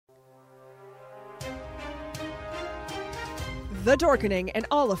The Dorkening and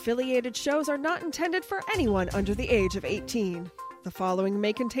all affiliated shows are not intended for anyone under the age of 18. The following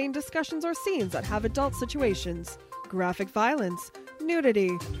may contain discussions or scenes that have adult situations, graphic violence,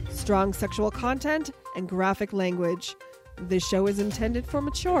 nudity, strong sexual content, and graphic language. This show is intended for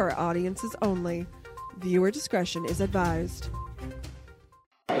mature audiences only. Viewer discretion is advised.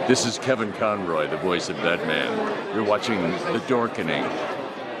 This is Kevin Conroy, the voice of Batman. You're watching The Dorkening.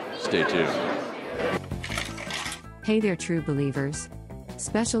 Stay tuned. Hey there, true believers.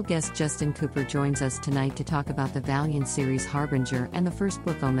 Special guest Justin Cooper joins us tonight to talk about the Valiant series Harbinger and the first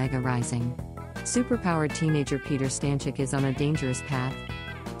book Omega Rising. Superpowered teenager Peter Stanchik is on a dangerous path.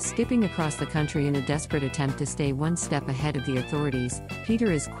 Skipping across the country in a desperate attempt to stay one step ahead of the authorities,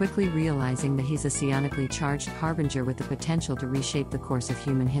 Peter is quickly realizing that he's a psionically charged Harbinger with the potential to reshape the course of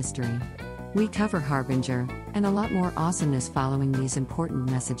human history. We cover Harbinger, and a lot more awesomeness following these important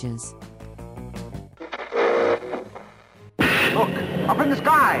messages. Look, up in the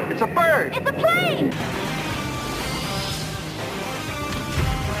sky, it's a bird! It's a plane!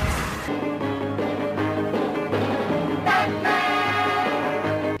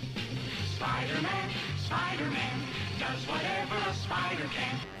 Spider-Man does whatever a spider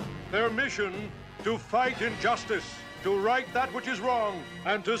can. Their mission, to fight injustice, to right that which is wrong,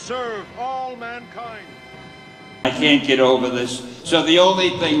 and to serve all mankind. I can't get over this, so the only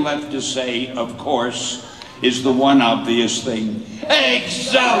thing left to say, of course, is the one obvious thing.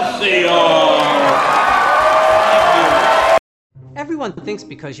 Excelsior! Everyone thinks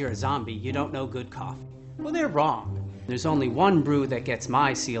because you're a zombie, you don't know good coffee. Well, they're wrong. There's only one brew that gets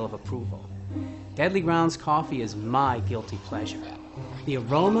my seal of approval. Deadly Grounds coffee is my guilty pleasure. The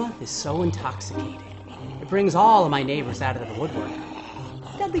aroma is so intoxicating. It brings all of my neighbors out of the woodwork.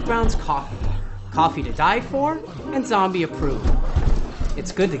 Deadly Grounds coffee. Coffee to die for, and zombie approved.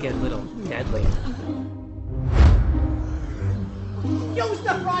 It's good to get a little deadly. Use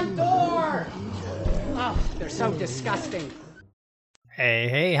the front door! Oh, they're so disgusting.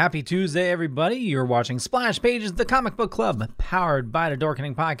 Hey, happy Tuesday, everybody. You're watching Splash Pages, the comic book club, powered by the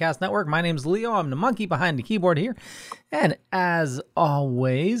Dorkening Podcast Network. My name's Leo. I'm the monkey behind the keyboard here. And as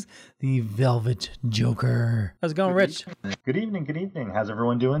always, the Velvet Joker. How's it going, Rich? Good evening. How's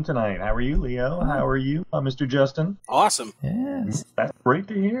everyone doing tonight? How are you, Leo? How are you, Mr. Justin? Awesome. Yes. That's great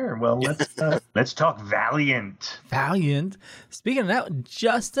to hear. Well, let's talk Valiant. Valiant. Speaking of that,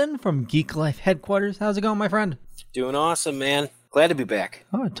 Justin from Geek Life Headquarters. How's it going, my friend? Doing awesome, man. Glad to be back.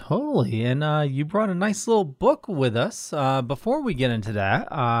 Oh, totally. And you brought a nice little book with us. Before we get into that,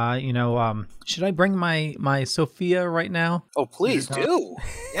 should I bring my Sophia right now? Oh, please do.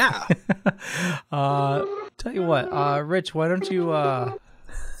 Yeah. Tell you what, Rich, why don't you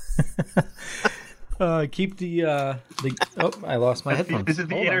keep the oh, I lost my headphones. This is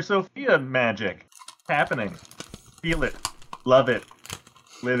the inner Sophia magic. It's happening. Feel it. Love it.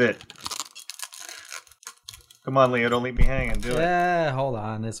 Live it. Come on, Leo, don't leave me hanging. Do it. Yeah, hold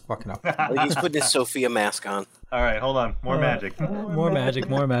on. It's fucking up. He's putting his Sophia mask on. All right, hold on. More magic. More magic.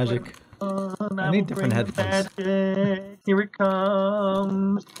 I need different headphones. Magic. Here it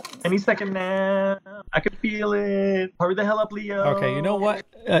comes. Any second now. I can feel it. Hurry the hell up, Leo. Okay, you know what?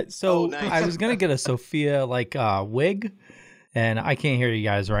 Nice. I was going to get a Sophia, wig. And I can't hear you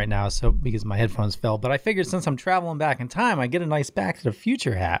guys right now, so because my headphones fell. But I figured since I'm traveling back in time, I get a nice Back to the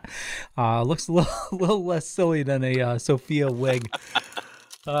Future hat. Looks a little less silly than a Sophia wig.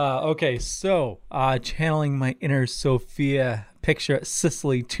 Okay, so channeling my inner Sophia picture at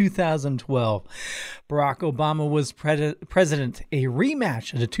Sicily 2012. Barack Obama was president. A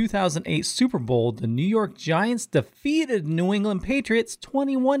rematch of the 2008 Super Bowl. The New York Giants defeated New England Patriots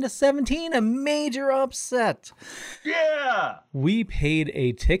 21-17, a major upset. Yeah! We paid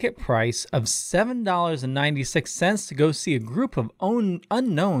a ticket price of $7.96 to go see a group of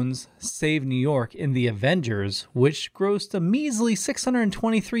unknowns save New York in The Avengers, which grossed a measly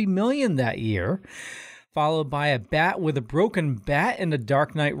 $623 million that year. Followed by a bat with a broken bat in The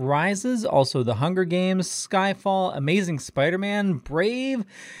Dark Knight Rises, also The Hunger Games, Skyfall, Amazing Spider-Man, Brave,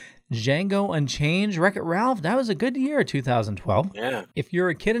 Django Unchained, Wreck-It Ralph. That was a good year, 2012. Yeah. If you're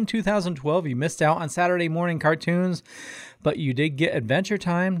a kid in 2012, you missed out on Saturday morning cartoons, but you did get Adventure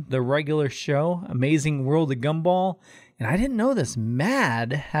Time, The Regular Show, Amazing World of Gumball, and I didn't know this.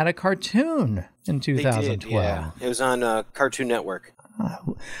 Mad had a cartoon in 2012. They did, yeah. It was on Cartoon Network.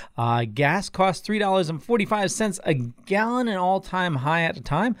 Gas cost $3.45 a gallon, an all-time high at the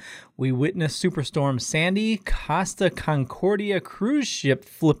time. We witnessed Superstorm Sandy. Costa Concordia cruise ship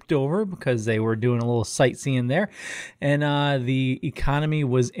flipped over because they were doing a little sightseeing there. And the economy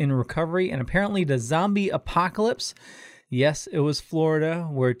was in recovery. And apparently the zombie apocalypse Yes, it was Florida,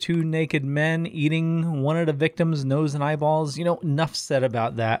 where two naked men eating one of the victims' nose and eyeballs. Enough said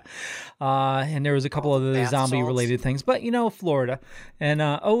about that. And there was a couple of other zombie-related things. But, Florida. And,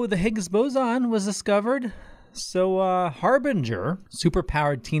 the Higgs boson was discovered. So, Harbinger,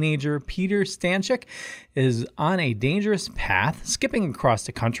 superpowered teenager Peter Stanchik, is on a dangerous path, skipping across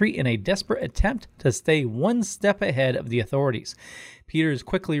the country in a desperate attempt to stay one step ahead of the authorities. Peter is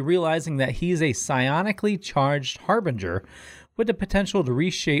quickly realizing that he is a psionically charged Harbinger with the potential to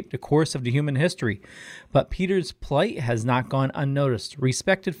reshape the course of the human history. But Peter's plight has not gone unnoticed.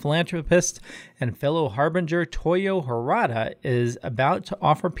 Respected philanthropist and fellow Harbinger Toyo Harada is about to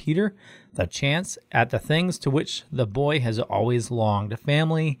offer Peter the chance at the things to which the boy has always longed: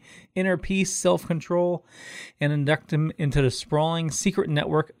 family, inner peace, self-control, and induct him into the sprawling secret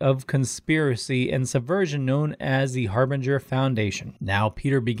network of conspiracy and subversion known as the Harbinger Foundation. Now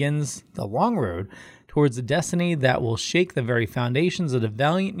Peter begins the long road towards a destiny that will shake the very foundations of the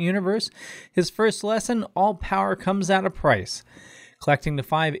Valiant universe. His first lesson: all power comes at a price. Collecting the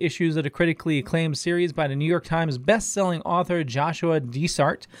 5 issues of the critically acclaimed series by the New York Times best-selling author Joshua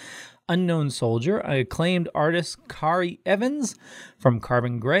Dysart, Unknown Soldier, acclaimed artist Kari Evans from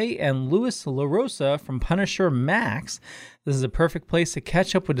Carbon Gray, and Louis LaRosa from Punisher Max. This is a perfect place to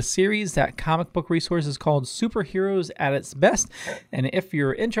catch up with a series that comic book resources called Superheroes at its Best. And if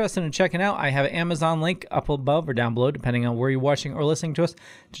you're interested in checking out, I have an Amazon link up above or down below, depending on where you're watching or listening to us,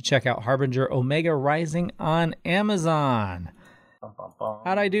 to check out Harbinger Omega Rising on Amazon.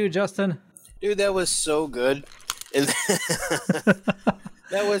 How'd I do, Justin? Dude, that was so good.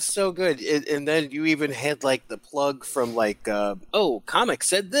 That was so good. And then you even had like the plug from like, Comic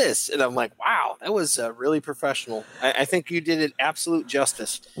said this. And I'm like, wow, that was really professional. I think you did it absolute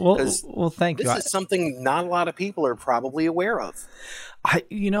justice. Well, thank you. This is something not a lot of people are probably aware of.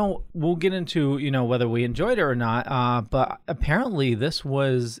 We'll get into, whether we enjoyed it or not. But apparently this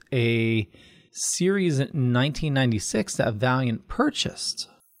was a series in 1996 that Valiant purchased.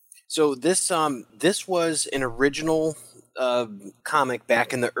 So this was an original comic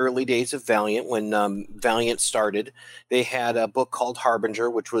back in the early days of Valiant, when Valiant started. They had a book called Harbinger,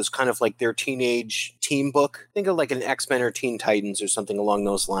 which was kind of like their teenage team book. Think of like an X-Men or Teen Titans or something along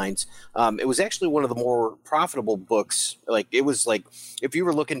those lines. It was actually one of the more profitable books. Like, it was like, if you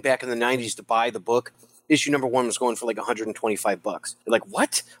were looking back in the 90s to buy the book, issue number 1 was going for like $125. You're like,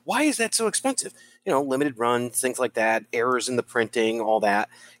 what? Why is that so expensive? Limited run, things like that, errors in the printing, all that,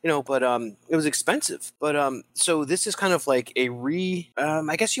 but it was expensive. But so this is kind of like a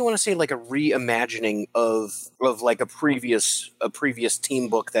I guess you want to say like a reimagining of like a previous team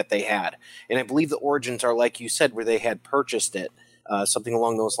book that they had. And I believe the origins are, like you said, where they had purchased it, something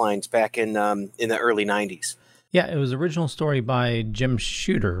along those lines back in the early 90s. Yeah, it was original story by Jim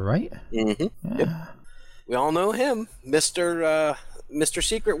Shooter, right? Mm-hmm. Yeah. Yep. We all know him, Mr.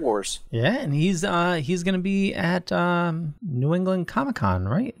 Secret Wars. Yeah, and he's going to be at New England Comic-Con,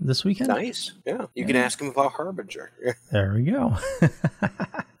 right, this weekend? Nice. Yeah, you can ask him about Harbinger. There we go.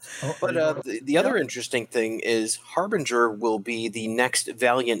 But the other interesting thing is Harbinger will be the next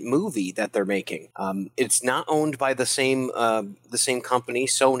Valiant movie that they're making. It's not owned by the same company,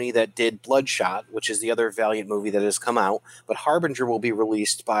 Sony, that did Bloodshot, which is the other Valiant movie that has come out. But Harbinger will be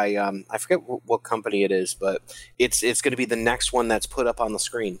released by I forget what company it is, but it's going to be the next one that's put up on the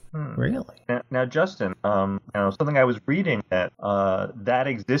screen. Really? Now, Justin, something I was reading that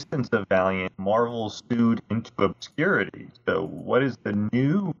existence of Valiant, Marvel sued into obscurity. So, what is the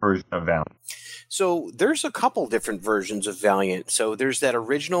new version of Valiant? So there's a couple different versions of Valiant. So there's that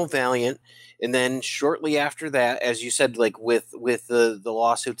original Valiant, and then shortly after that, as you said, like with the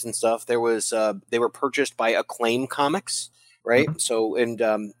lawsuits and stuff, there was they were purchased by Acclaim Comics. Right. Mm-hmm. So, and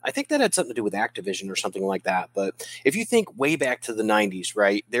I think that had something to do with Activision or something like that. But if you think way back to the 90s,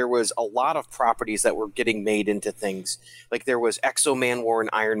 right, there was a lot of properties that were getting made into things. Like there was Exo-Man-War and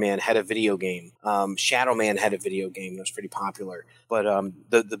Iron Man had a video game. Shadow Man had a video game that was pretty popular. But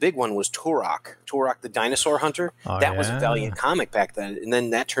the big one was Turok the Dinosaur Hunter. That was a Valiant comic back then. And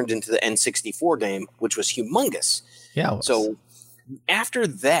then that turned into the N64 game, which was humongous. Yeah. So after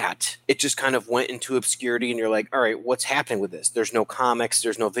that, it just kind of went into obscurity, and you're like, all right, what's happening with this? There's no comics,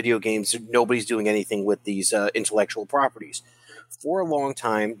 there's no video games, nobody's doing anything with these intellectual properties. For a long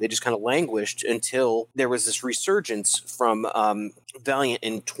time, they just kind of languished until there was this resurgence from Valiant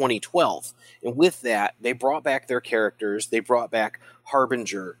in 2012. And with that, they brought back their characters. They brought back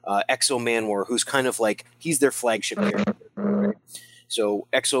Harbinger, Exo-Man-War, who's kind of like, he's their flagship character, right? So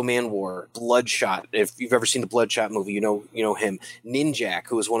Exo-Man-War, Bloodshot. If you've ever seen the Bloodshot movie, you know him. Ninjak,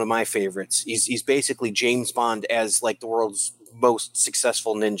 who is one of my favorites. He's basically James Bond as like the world's most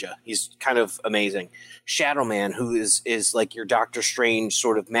successful ninja. He's kind of amazing. Shadow Man, who is like your Doctor Strange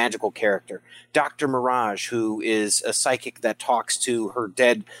sort of magical character. Dr. Mirage, who is a psychic that talks to her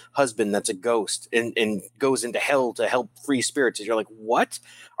dead husband that's a ghost and goes into hell to help free spirits. And you're like, what?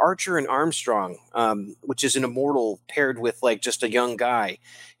 Archer and Armstrong, which is an immortal paired with like just a young guy.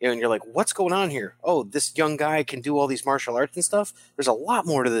 And you're like, what's going on here? Oh, this young guy can do all these martial arts and stuff. There's a lot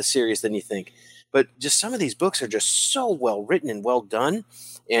more to this series than you think. But just some of these books are just so well written and well done.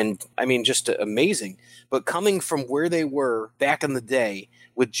 And I mean, just amazing. But coming from where they were back in the day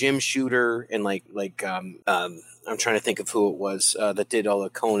with Jim Shooter and I'm trying to think of who it was that did all the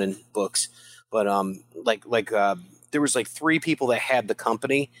Conan books. But there was like 3 people that had the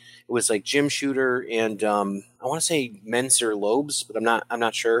company. It was like Jim Shooter and I want to say Menser Lobes, but I'm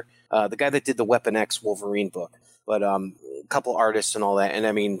not sure. The guy that did the Weapon X Wolverine book. But a couple artists and all that, and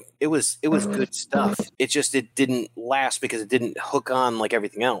I mean, it was good stuff. It didn't last because it didn't hook on like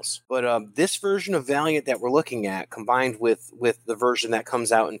everything else. But this version of Valiant that we're looking at, combined with the version that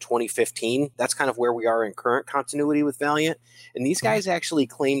comes out in 2015, that's kind of where we are in current continuity with Valiant. And these guys actually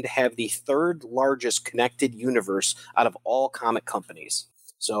claim to have the 3rd largest connected universe out of all comic companies.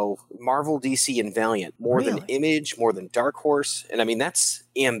 So Marvel, DC, and Valiant, more than Image, more than Dark Horse, and I mean that's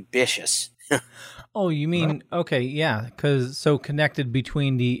ambitious. Oh, you mean, okay, yeah, because so connected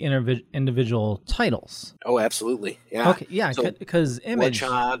between the individual titles. Oh, absolutely, yeah. Okay, yeah, because Image,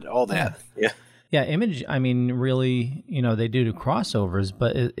 Bloodshot, all that, yeah. Image. I mean, really, they do crossovers,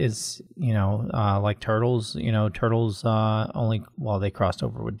 but it's like Turtles. Turtles only they crossed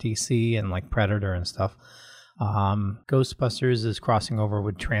over with DC and like Predator and stuff. Ghostbusters is crossing over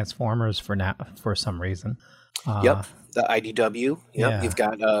with Transformers for some reason. Yep. The IDW. Yep. Yeah. You've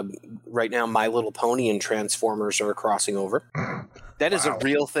got right now My Little Pony and Transformers are crossing over. That is a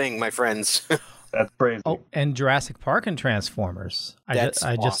real thing, my friends. That's crazy. Oh, and Jurassic Park and Transformers. I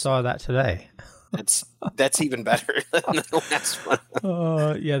just saw that today. That's even better than the last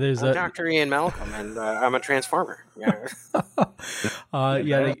one. Yeah, there's I'm Dr. Ian Malcolm, and I'm a Transformer. Yeah.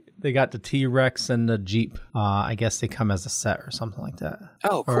 They got the T-Rex and the Jeep. I guess they come as a set or something like that.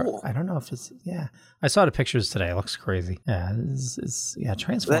 Oh, cool. Or, I don't know if it's I saw the pictures today. It looks crazy. Yeah, it's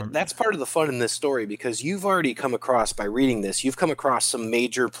Transformers. That's part of the fun in this story, because you've already come across, by reading this, you've come across some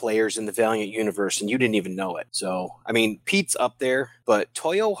major players in the Valiant universe, and you didn't even know it. So, I mean, Pete's up there, but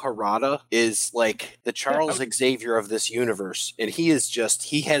Toyo Harada is like the Charles Xavier of this universe, and he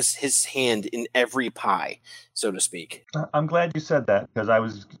has his hand in every pie, so to speak. I'm glad you said that, because I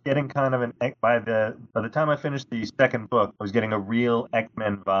was getting kind of by the time I finished the 2nd book, I was getting a real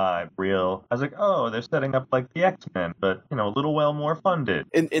X-Men vibe. I was like, oh, they're setting up like the X-Men, but a little well more funded.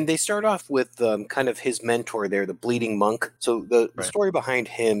 And they start off with kind of his mentor there, the Bleeding Monk. So the story behind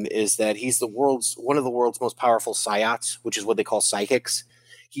him is that he's one of the world's most powerful psiots, which is what they call psychics.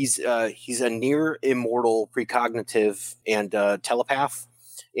 He's a near immortal precognitive and telepath.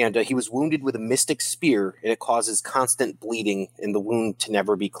 And he was wounded with a mystic spear, and it causes constant bleeding and the wound to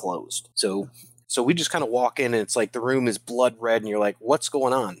never be closed. So we just kind of walk in, and it's like the room is blood red, and you're like, what's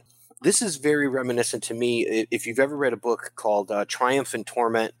going on? This is very reminiscent to me. If you've ever read a book called Triumph and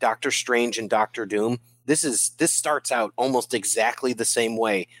Torment, Doctor Strange and Doctor Doom, this starts out almost exactly the same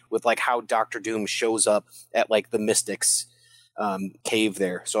way, with like how Doctor Doom shows up at like the Mystics cave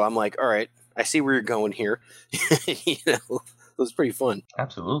there. So I'm like, all right, I see where you're going here. It was pretty fun.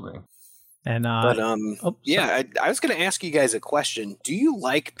 Absolutely. And I was going to ask you guys a question. Do you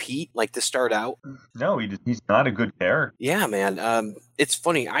like Pete, like to start out? No, he's not a good character. Yeah, man. It's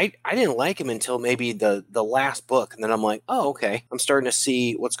funny. I didn't like him until maybe the last book, and then I'm like, oh, okay. I'm starting to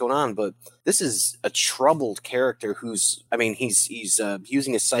see what's going on. But this is a troubled character he's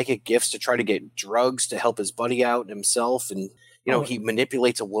using his psychic gifts to try to get drugs to help his buddy out and himself, and he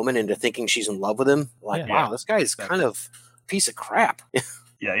manipulates a woman into thinking she's in love with him. Like, wow, this guy is kind of piece of crap.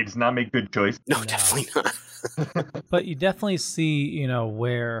 Yeah, he does not make good choices. No, definitely not. But you definitely see,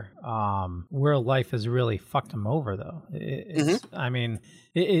 where life has really fucked him over, though. I mean,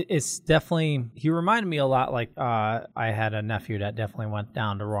 it's definitely. He reminded me a lot like I had a nephew that definitely went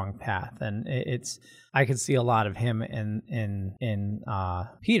down the wrong path, and I could see a lot of him in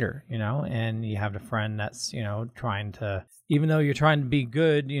Peter, and you have the friend that's trying to. Even though you're trying to be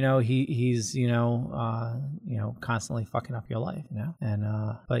good, he's constantly fucking up your life, And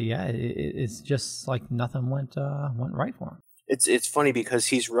but yeah, it's just like nothing went right for him. It's funny because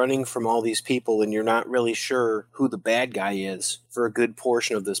he's running from all these people, and you're not really sure who the bad guy is for a good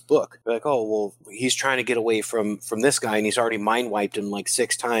portion of this book. You're like, oh well, he's trying to get away from this guy, and he's already mind wiped him like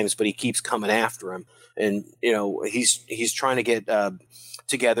 6 times, but he keeps coming after him, and he's trying to get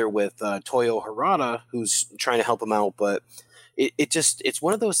together with Toyo Harada, who's trying to help him out, but it's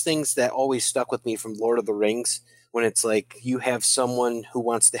one of those things that always stuck with me from Lord of the Rings, when it's like you have someone who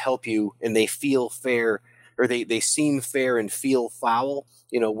wants to help you and they feel fair, or they seem fair and feel foul,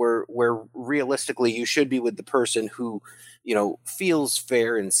 where realistically you should be with the person who, feels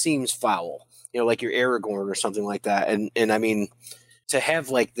fair and seems foul, like your Aragorn or something like that. And I mean, to have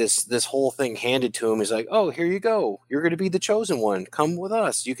like this whole thing handed to him is like, oh, here you go. You're going to be the chosen one. Come with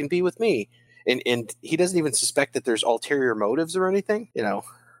us. You can be with me. And he doesn't even suspect that there's ulterior motives or anything,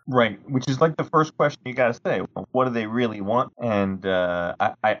 Right, which is like the first question you got to say. Well, what do they really want? And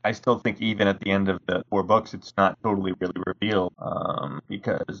I still think even at the end of the 4 books, it's not totally really revealed,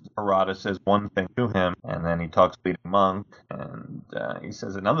 because Harada says one thing to him, and then he talks to Bleeding Monk, and he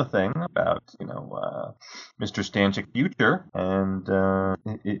says another thing about, Mr. Stanchik's future, and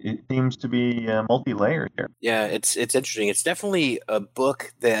it seems to be multi-layered here. Yeah, it's interesting. It's definitely a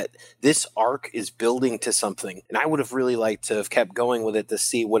book that this arc is building to something, and I would have really liked to have kept going with it to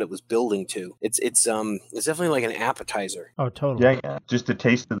see what it was building to. It's definitely like an appetizer. Oh, totally. Yeah. Just a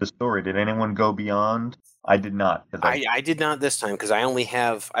taste of the story. Did anyone go beyond? I did not. I did not this time, because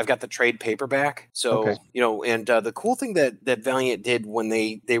I've got the trade paperback. So, okay. And the cool thing that Valiant did when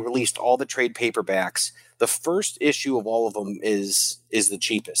they released all the trade paperbacks, the first issue of all of them is the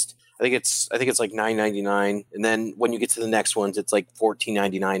cheapest. I think it's like $9.99, and then when you get to the next ones, it's like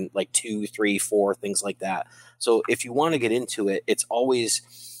 $14.99, like 2, 3, 4 things like that. So if you want to get into it, it's always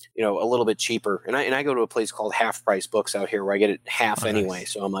a little bit cheaper. And I go to a place called Half Price Books out here where I get it half anyway.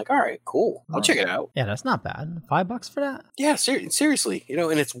 Nice. So I'm like, all right, cool. I'll check it out. Yeah, that's not bad. $5 for that? Yeah, seriously.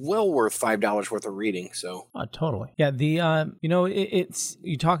 And it's well worth $5 worth of reading. So totally. Yeah, the it's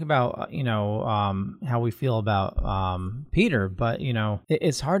you talk about how we feel about Peter, but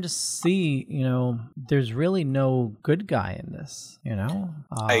it's hard to see. There's really no good guy in this.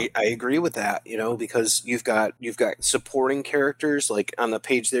 I agree with that. Because you've got supporting characters, like on the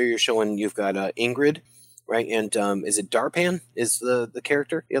page there you're showing you've got Ingrid, right? And is it Darpan is the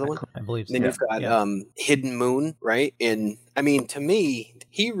character, the other one? I believe so. And then you've got Hidden Moon, right? And I mean, to me,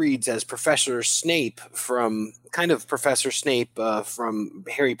 he reads as Professor Snape from Harry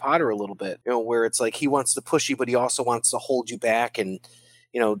Potter a little bit, where it's like he wants to push you, but he also wants to hold you back and,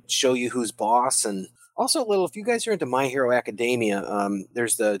 show you who's boss. And also, if you guys are into My Hero Academia,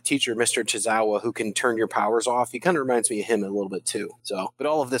 there's the teacher, Mr. Chizawa, who can turn your powers off. He kind of reminds me of him a little bit too. So, but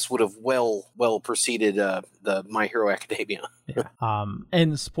all of this would have well preceded the My Hero Academia. Yeah.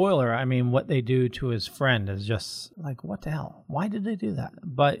 And spoiler, I mean, what they do to his friend is just like, what the hell? Why did they do that?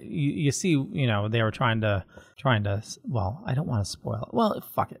 But you see, they were trying to. Well, I don't want to spoil it. Well,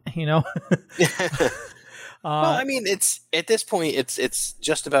 fuck it, Well, I mean, it's at this point, it's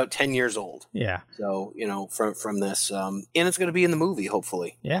just about 10 years old. Yeah. So, from this, and it's going to be in the movie,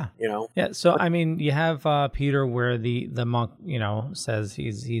 hopefully. Yeah. Yeah. So, I mean, you have Peter, where the monk, says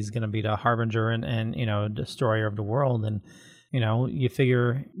he's going to be the harbinger and destroyer of the world, and you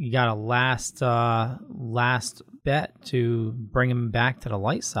figure you got a last bet to bring him back to the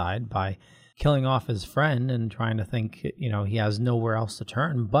light side by killing off his friend and trying to think, he has nowhere else to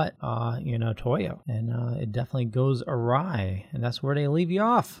turn but, Toyo. And it definitely goes awry. And that's where they leave you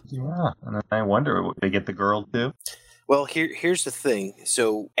off. Yeah. And I wonder, would they get the girl too? Well, here's the thing.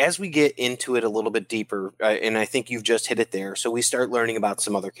 So as we get into it a little bit deeper, and I think you've just hit it there, so we start learning about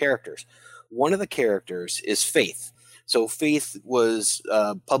some other characters. One of the characters is Faith. So Faith was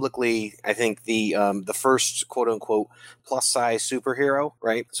publicly, I think, the first quote unquote plus size superhero,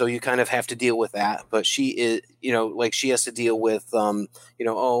 right? So you kind of have to deal with that. But she is, she has to deal with,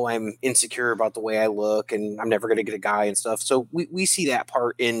 oh, I'm insecure about the way I look, and I'm never going to get a guy and stuff. So we see that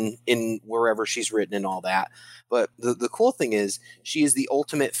part in wherever she's written and all that. But the cool thing is she is the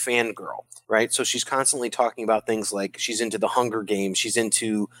ultimate fangirl, right? So she's constantly talking about things like she's into the Hunger Games, she's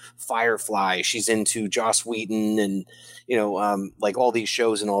into Firefly, she's into Joss Whedon, and like all these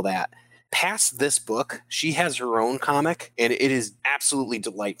shows and all that. Past this book, she has her own comic, and it is absolutely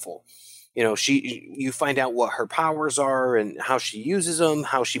delightful. You find out what her powers are and how she uses them,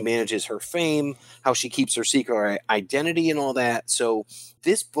 how she manages her fame, how she keeps her secret identity and all that. So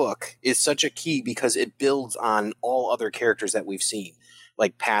this book is such a key because it builds on all other characters that we've seen,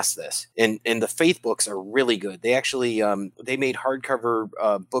 like past this. And the Faith books are really good. They actually, they made hardcover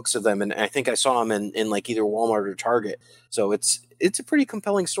books of them. And I think I saw them in like either Walmart or Target. So it's a pretty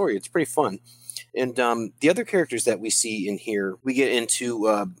compelling story. It's pretty fun. And the other characters that we see in here, we get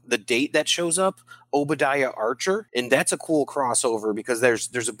into the date that shows up, Obadiah Archer. And that's a cool crossover because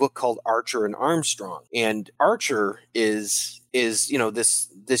there's a book called Archer and Armstrong. And Archer is is, you know, this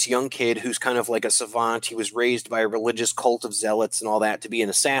young kid who's kind of like a savant. He was raised by a religious cult of zealots and all that to be an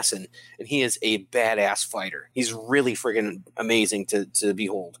assassin, and he is a badass fighter. He's really friggin' amazing to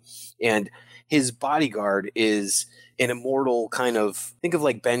behold. And his bodyguard is an immortal kind of, think of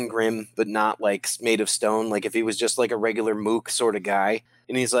like Ben Grimm, but not like made of stone. Like if he was just like a regular mook sort of guy.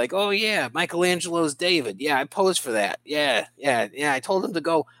 And he's like, oh yeah, Michelangelo's David. Yeah, I posed for that. Yeah. I told him to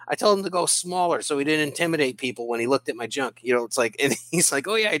go smaller so he didn't intimidate people when he looked at my junk. You know, it's like, and he's like,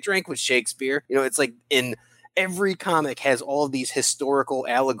 oh yeah, I drank with Shakespeare. You know, it's like in every comic has all of these historical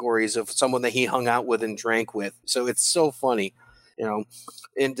allegories of someone that he hung out with and drank with. So it's so funny. You know,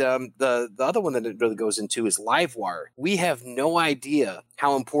 and the other one that it really goes into is Livewire. We have no idea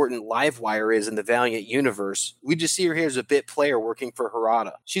how important Livewire is in the Valiant universe. We just see her here as a bit player working for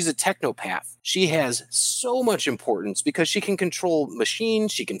Harada. She's a technopath. She has so much importance because she can control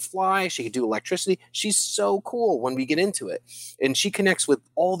machines, she can fly, she can do electricity. She's so cool when we get into it. And she connects with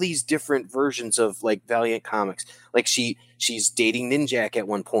all these different versions of like Valiant comics. Like she's dating Ninjak at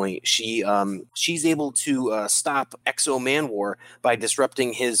one point. She's able to stop Exo Manwar by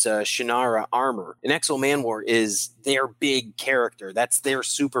disrupting his Shannara armor. And Exo Manwar is their big character. That's their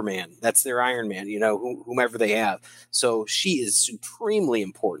Superman. That's their Iron Man, you know, whomever they have. So she is supremely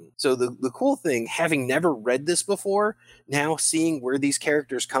important. So the cool thing, having never read this before, now seeing where these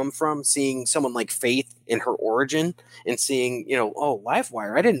characters come from, seeing someone like Faith in her origin, and seeing, you know, oh,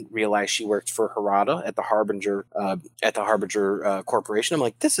 Livewire, I didn't realize she worked for Harada at the Harbinger Corporation. I'm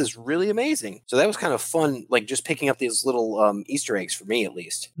like, this is really amazing. So that was kind of fun, like just picking up these little Easter eggs for me, at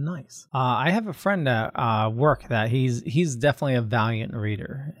least. Nice. I have a friend at work that he's definitely a Valiant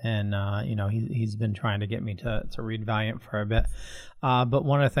reader, and you know, he's been trying to get me to read Valiant for a bit. But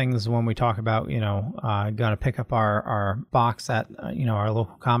one of the things when we talk about, you know, got to pick up our box at, you know, our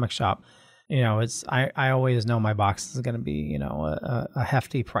local comic shop, you know, it's, I always know my box is going to be, you know, a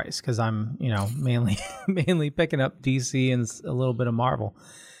hefty price because I'm, you know, mainly picking up DC and a little bit of Marvel.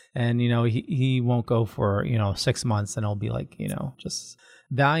 And, you know, he won't go for, you know, 6 months, and it'll be like, you know, just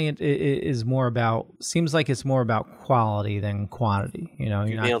Valiant is more about, seems like it's more about quality than quantity. You know,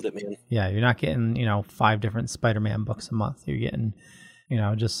 you nailed it, man. Yeah, you're not getting, you know, 5 different Spider-Man books a month. You're getting, you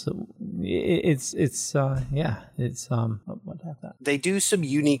know, just it's what have that. They do some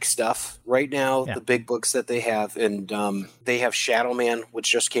unique stuff right now. Yeah. The big books that they have, and they have Shadow Man, which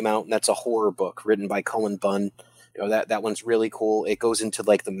just came out, and that's a horror book written by Cullen Bunn. You know, that one's really cool. It goes into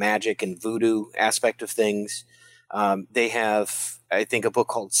like the magic and voodoo aspect of things. They have, I think, a book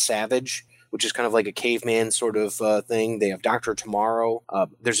called Savage, which is kind of like a caveman sort of thing. They have Dr. Tomorrow.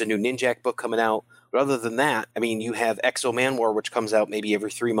 There's a new Ninjak book coming out. But other than that, I mean, you have Exo Manwar, which comes out maybe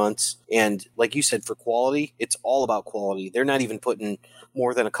every 3 months. And like you said, for quality, it's all about quality. They're not even putting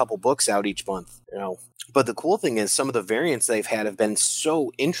more than a couple books out each month, you know. But the cool thing is some of the variants they've had have been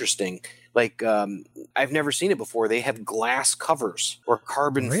so interesting. Like, I've never seen it before. They have glass covers or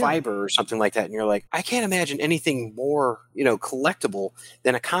carbon fiber or something like that. And you're like, I can't imagine anything more, you know, collectible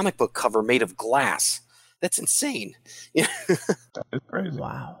than a comic book cover made of glass. That's insane. That is crazy.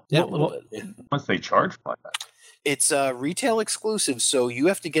 Wow. Yeah, a little bit. Yeah. Must they charge for that? It's retail exclusive, so you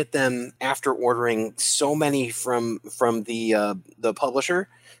have to get them after ordering so many from the publisher.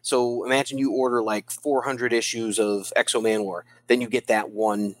 So imagine you order like 400 issues of Exo Manwar, then you get that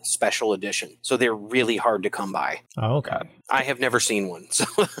one special edition. So they're really hard to come by. Oh, okay. I have never seen one, so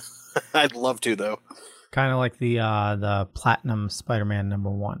I'd love to though. Kind of like the Platinum Spider-Man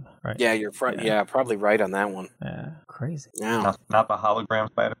 #1, right? Yeah, you're yeah, probably right on that one. Yeah, crazy. Yeah, not the hologram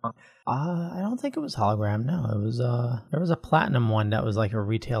Spider-Man. I don't think it was hologram. No, it was there was a Platinum one that was like a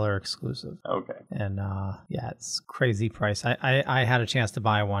retailer exclusive. Okay. And yeah, it's crazy price. I had a chance to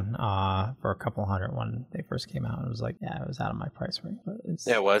buy one for a couple $100 when they first came out. It was like, yeah, it was out of my price range. But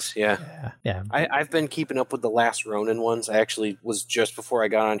yeah, it was. Yeah. I've been keeping up with the last Ronin ones. I actually was just before I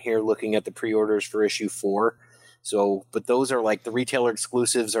got on here looking at the pre-orders for issue 4. So, but those are like the retailer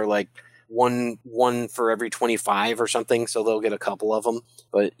exclusives are like one for every 25 or something, so they'll get a couple of them.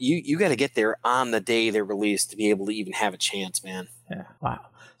 But you got to get there on the day they're released to be able to even have a chance, man. Yeah. Wow.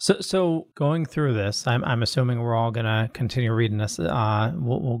 So going through this, I'm assuming we're all gonna continue reading this.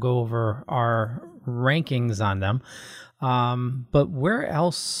 We'll go over our rankings on them. But where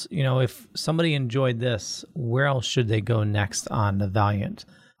else, you know, if somebody enjoyed this, where else should they go next on the Valiant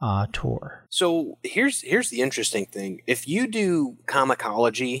tour? So here's the interesting thing. If you do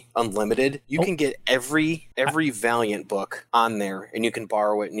Comixology Unlimited, you can get every Valiant book on there, and you can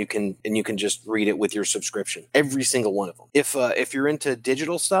borrow it, and you can just read it with your subscription. Every single one of them. If you're into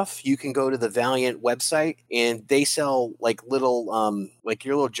digital stuff, you can go to the Valiant website, and they sell like little like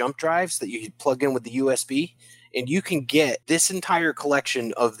your little jump drives that you plug in with the USB. and you can get this entire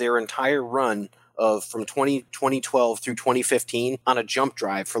collection of their entire run of from 2012 through 2015 on a jump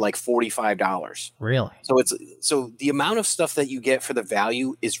drive for like $45. Really? So the amount of stuff that you get for the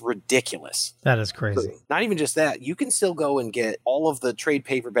value is ridiculous. That is crazy. So not even just that, you can still go and get all of the trade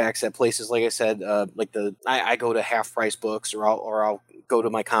paperbacks at places like I said, I go to Half Price Books, or I'll go to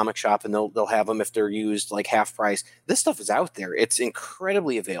my comic shop and they'll have them if they're used like half price. This stuff is out there. It's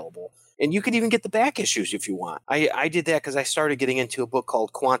incredibly available. And you could even get the back issues if you want. I did that because I started getting into a book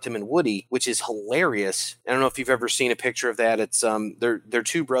called Quantum and Woody, which is hilarious. I don't know if you've ever seen a picture of that. It's they're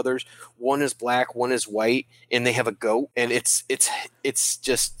two brothers. One is black, one is white, and they have a goat. And it's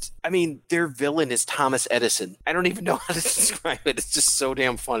just, I mean, their villain is Thomas Edison. I don't even know how to describe it. It's just so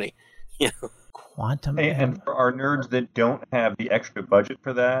damn funny. You know? Quantum. And for our nerds that don't have the extra budget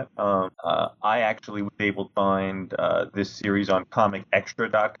for that, I actually was able to find this series on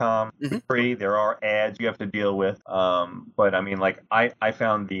comicextra.com free. There are ads you have to deal with, but I mean, like I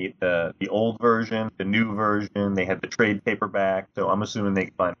found the old version, the new version. They had the trade paperback, so I'm assuming they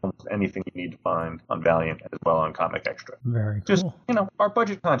can find almost anything you need to find on Valiant as well on Comic Extra. Very cool. Just our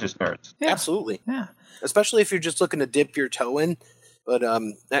budget conscious nerds. Yeah. Absolutely. Yeah. Especially if you're just looking to dip your toe in. But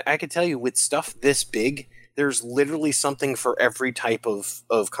I can tell you, with stuff this big, there's literally something for every type of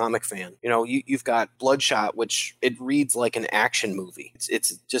comic fan. You know, you've got Bloodshot, which it reads like an action movie.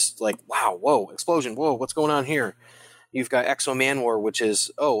 It's just like, wow, whoa, explosion, whoa, what's going on here? You've got Exo Manwar, which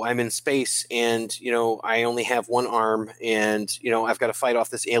is, oh, I'm in space and, I only have one arm and, I've got to fight off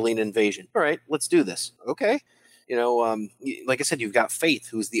this alien invasion. All right, let's do this. Okay. Like I said, you've got Faith,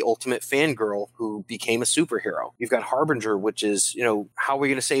 who's the ultimate fangirl who became a superhero. You've got Harbinger, which is, how are we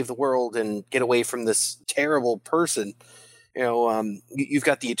going to save the world and get away from this terrible person? You've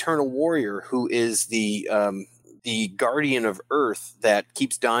got the Eternal Warrior, who is the guardian of Earth that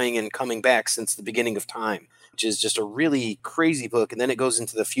keeps dying and coming back since the beginning of time, which is just a really crazy book. And then it goes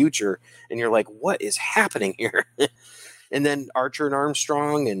into the future, and you're like, what is happening here? And then Archer and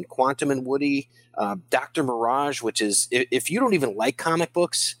Armstrong and Quantum and Woody, Dr. Mirage, which is, if you don't even like comic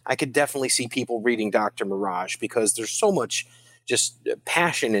books, I could definitely see people reading Dr. Mirage because there's so much just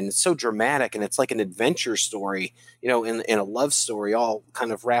passion and it's so dramatic and it's like an adventure story, and a love story all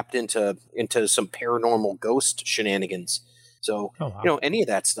kind of wrapped into some paranormal ghost shenanigans. So, any of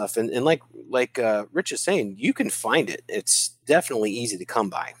that stuff. And like Rich is saying, you can find it. It's definitely easy to come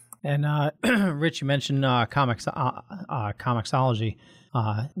by. And Rich, you mentioned Comixology.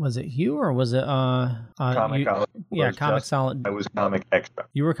 Was it you or was it Comixology? Yeah, Comixology. I was Comic Extra.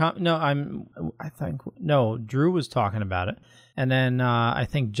 You were Drew was talking about it, and then I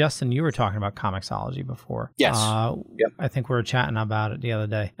think Justin, you were talking about Comixology before. Yes. Yep. I think we were chatting about it the other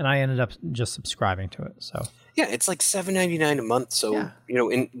day, and I ended up just subscribing to it. So yeah, it's like $7.99 a month. So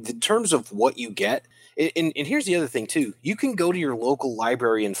in the terms of what you get. And here's the other thing too. You can go to your local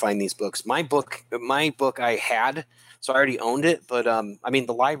library and find these books. My book I had, so I already owned it. But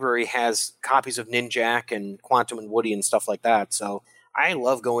the library has copies of Ninjak and Quantum and Woody and stuff like that. So I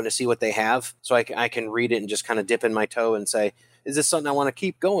love going to see what they have, so I can read it and just kind of dip in my toe and say, is this something I want to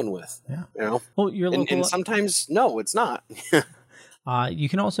keep going with? Yeah. Well, your local and sometimes no, it's not. You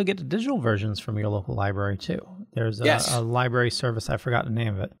can also get the digital versions from your local library too. There's a library service. I forgot the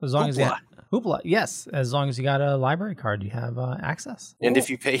name of it. As long as you Hoopla, yes. As long as you got a library card, you have access. And if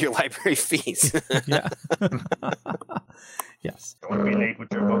you pay your library fees. Yeah. Yes. Don't be late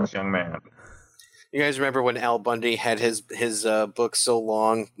with your books, young man. You guys remember when Al Bundy had his book so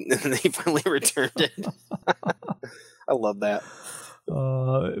long and he finally returned it? I love that.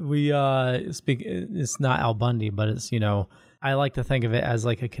 We speak. It's not Al Bundy, but it's I like to think of it as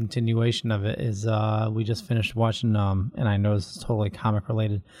like a continuation of it. Is we just finished watching and I know this is totally comic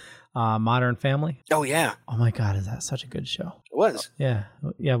related. Modern Family. Oh yeah. Oh my God, is that such a good show? It was. Yeah.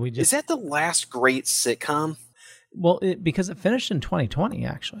 We just. Is that the last great sitcom? Well, because it finished in 2020,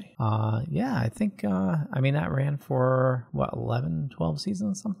 actually. I think. That ran for 11, 12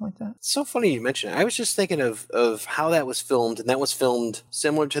 seasons, something like that. It's so funny you mention it. I was just thinking of how that was filmed, and that was filmed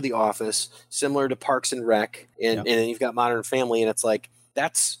similar to The Office, similar to Parks and Rec, and then you've got Modern Family, and it's like.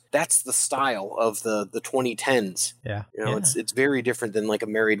 That's the style of the 2010s. Yeah. It's very different than like a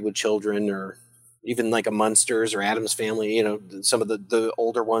Married with Children or even like a Munsters or Addams Family, some of the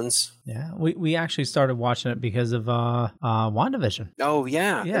older ones. Yeah. We actually started watching it because of WandaVision. Oh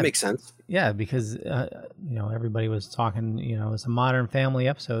yeah. That makes sense. Yeah, because everybody was talking, it's a Modern Family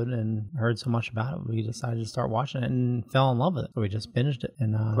episode and heard so much about it. We decided to start watching it and fell in love with it. So we just binged it.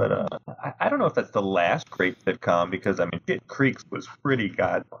 And But I don't know if that's the last great sitcom because Schitt's Creek was pretty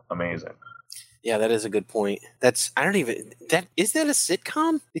amazing. Yeah, that is a good point. Is that a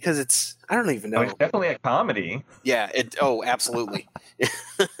sitcom? Because I don't even know. Oh, it's definitely a comedy. Yeah, absolutely.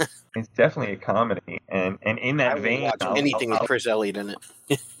 It's definitely a comedy, and in that vein, watch anything with Chris Elliott in it.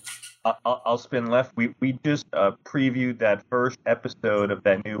 I'll spin left. We just previewed that first episode of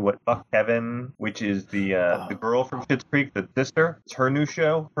that new What Fuck Kevin, which is the girl from Schitt's Creek, the sister. It's her new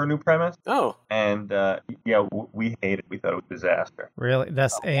show, her new premise. Oh, and we hated it. We thought it was a disaster. Really?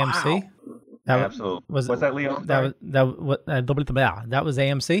 That's AMC. Wow. Absolutely. Was that Leo? That was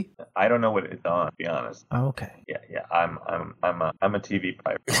AMC. I don't know what it's on, to be honest. Oh, okay. Yeah. I'm a TV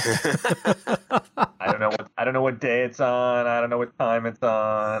pipe. I don't know what day it's on. I don't know what time it's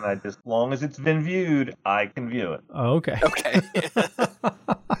on. As long as it's been viewed, I can view it. Oh, okay. Okay.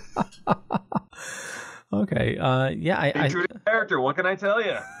 Okay. I true to character. What can I tell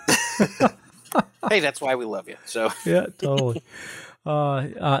you? Hey, that's why we love you. So yeah, totally.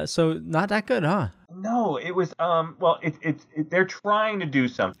 So not that good, huh? No, it was they're trying to do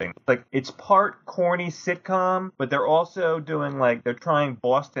something. Like, it's part corny sitcom, but they're also doing they're trying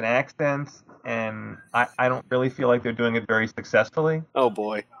Boston accents, and I don't really feel like they're doing it very successfully. Oh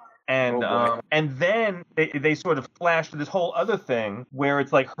boy. And then they sort of flash to this whole other thing where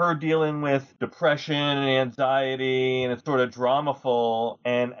it's like her dealing with depression and anxiety, and it's sort of dramaful.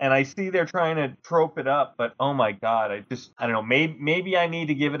 And I see they're trying to trope it up, but oh my God, I don't know. Maybe I need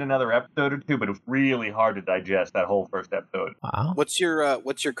to give it another episode or two, but it was really hard to digest that whole first episode. Wow. What's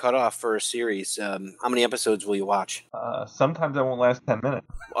your cutoff for a series? How many episodes will you watch? Sometimes I won't last 10 minutes.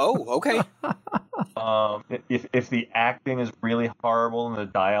 Oh, okay. If the acting is really horrible and the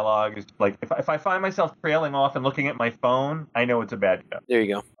dialogue is if I find myself trailing off and looking at my phone, I know it's a bad show. There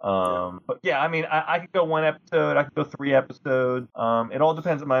you go. But yeah, I mean, I could go one episode, I could go 3 episodes. It all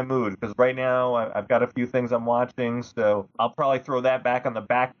depends on my mood, because right now I've got a few things I'm watching, so I'll probably throw that back on the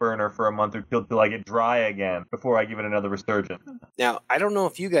back burner for a month or two till I get dry again before I give it another resurgence. Now, I don't know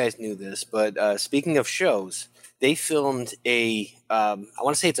if you guys knew this, but speaking of shows, they filmed I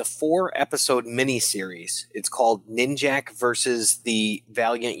want to say it's a 4-episode miniseries. It's called Ninjak versus the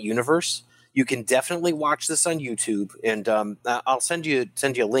Valiant Universe. You can definitely watch this on YouTube, and I'll send you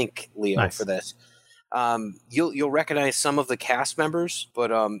a link, Leo, for this. You'll recognize some of the cast members, but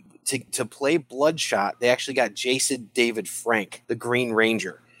to play Bloodshot, they actually got Jason David Frank, the Green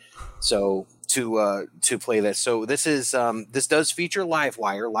Ranger. So to play this. So this does feature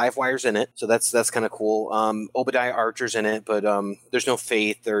Livewire. Livewire's in it, so that's kind of cool. Obadiah Archer's in it, but there's no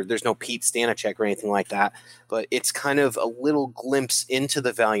Faith or there's no Pete Stanachek or anything like that. But it's kind of a little glimpse into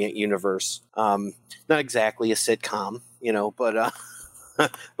the Valiant universe. Not exactly a sitcom, but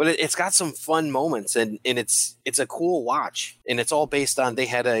but it's got some fun moments, and it's a cool watch, and it's all based on, they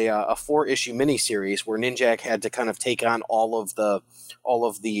had a 4-issue miniseries where Ninjak had to kind of take on all of the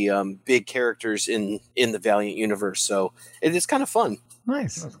big characters in the Valiant universe. So it's kind of fun.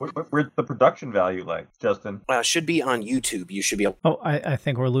 Nice. Where's the production value like, Justin? Should be on YouTube. You should be able. Oh, I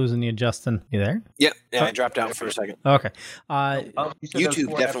think we're losing you, Justin. You there? Yeah, I dropped out for a second. Okay.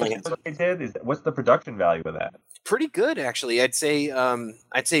 YouTube definitely has. What's the production value of that? Pretty good, actually. I'd say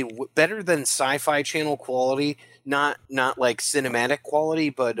better than Sci-Fi Channel quality. Not like cinematic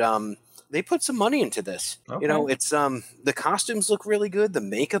quality, but they put some money into this. Okay. It's the costumes look really good, the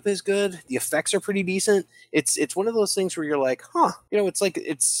makeup is good, the effects are pretty decent. It's one of those things where you're like,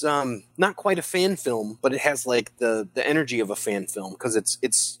 it's not quite a fan film, but it has like the energy of a fan film, because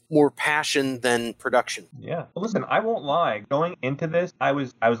it's more passion than production. Yeah. Well, listen, I won't lie. Going into this, I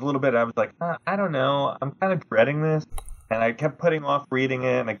was like, I don't know, I'm kind of dreading this. And I kept putting off reading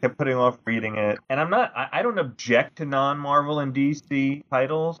it, and I don't object to non-Marvel and DC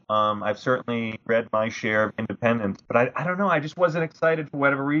titles. I've certainly read my share of independents, but I don't know, I just wasn't excited for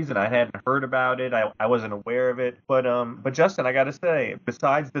whatever reason. I hadn't heard about it, I wasn't aware of it. But Justin, I gotta say,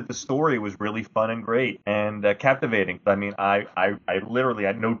 besides that, the story was really fun and great and captivating. I mean, I literally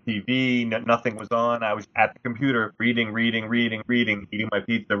had no TV, nothing was on. I was at the computer reading, eating my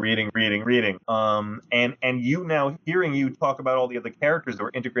pizza, reading. And you now hearing you talk about all the other characters that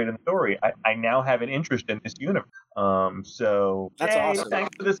were integrated in the story, I now have an interest in this universe. So that's awesome.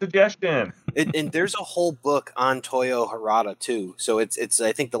 Thanks for the suggestion. And there's a whole book on Toyo Harada too. So it's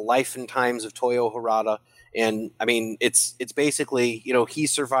I think the life and times of Toyo Harada. And I mean, it's basically, he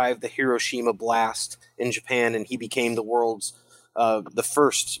survived the Hiroshima blast in Japan, and he became the world's the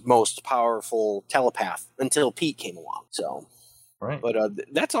first most powerful telepath until Pete came along. So. Right. But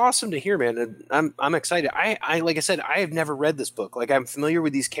that's awesome to hear, man. And I'm excited. I like I said, I have never read this book. Like, I'm familiar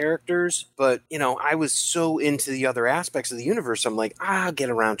with these characters, but I was so into the other aspects of the universe. I'm like, I'll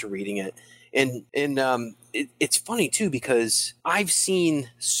get around to reading it. And it's funny too, because I've seen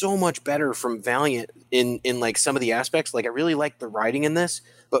so much better from Valiant in like some of the aspects. Like I really like the writing in this,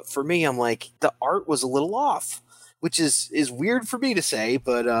 but for me, I'm like, the art was a little off, which is weird for me to say,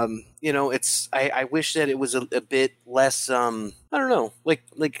 but you know, it's I wish that it was a bit less I don't know,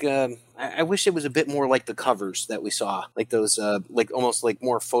 I wish it was a bit more like the covers that we saw, like those like almost like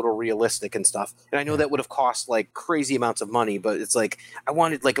more photorealistic and stuff. And I know that would have cost like crazy amounts of money, but it's like I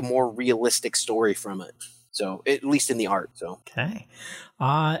wanted like a more realistic story from it. So at least in the art. So okay,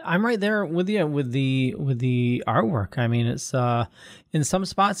 I'm right there with you with the artwork. I mean, it's in some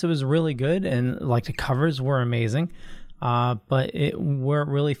spots it was really good, and like the covers were amazing. But where it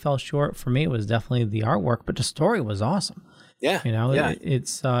really fell short for me was definitely the artwork. But the story was awesome. Yeah, you know, yeah.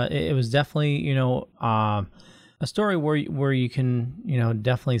 It was definitely, you know, a story where you can, you know,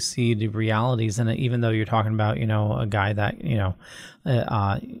 definitely see the realities in it, even though you're talking about, you know, a guy that, you know,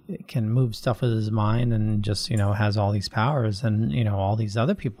 can move stuff with his mind and just, you know, has all these powers, and, you know, all these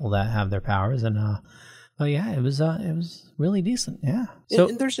other people that have their powers. And but yeah, it was really decent. Yeah. So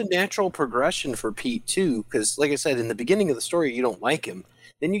and there's a natural progression for Pete too, because like I said, in the beginning of the story, you don't like him.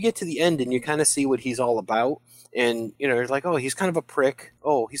 Then you get to the end and you kind of see what he's all about. And, you know, you're like, oh, he's kind of a prick.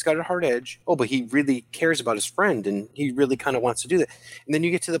 Oh, he's got a hard edge. Oh, but he really cares about his friend, and he really kind of wants to do that. And then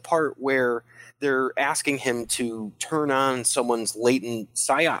you get to the part where they're asking him to turn on someone's latent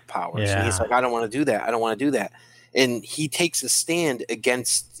psyop powers. Yeah. And he's like, I don't want to do that. I don't want to do that. And he takes a stand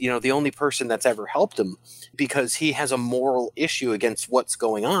against, you know, the only person that's ever helped him, because he has a moral issue against what's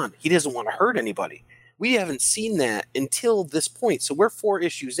going on. He doesn't want to hurt anybody. We haven't seen that until this point. So we're 4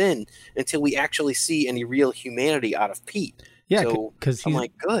 issues in until we actually see any real humanity out of Pete. Yeah, so because I'm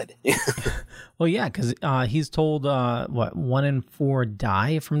like, good. Well, yeah, because he's told 1 in 4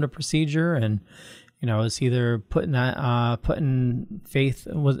 die from the procedure, and you know, it's either putting faith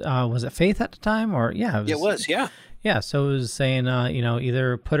was it faith at the time, or yeah, it was yeah. So it was saying you know,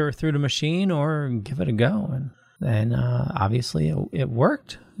 either put her through the machine or give it a go, and obviously it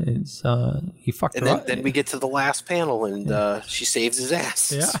worked. It's he fucked her up. Then we get to the last panel, and she saves his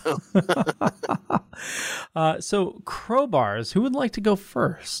ass. Yeah. So crowbars. Who would like to go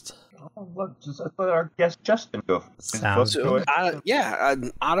first? Let's let our guest Justin go. Sounds good. Out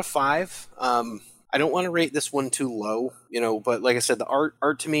of 5. I don't want to rate this one too low, you know, but like I said, the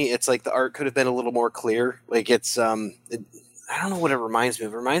art to me, it's like the art could have been a little more clear. Like it's I don't know what it reminds me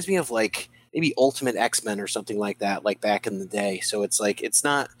of. It reminds me of like maybe Ultimate X-Men or something like that, like back in the day. So it's like it's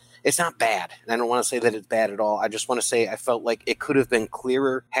not bad. And I don't want to say that it's bad at all. I just want to say I felt like it could have been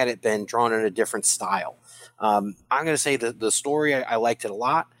clearer had it been drawn in a different style. I'm going to say that the story, I liked it a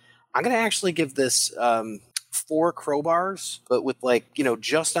lot. I'm going to actually give this 4 crowbars, but with like, you know,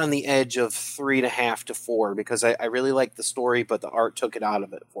 just on the edge of 3.5 to 4, because I really liked the story, but the art took it out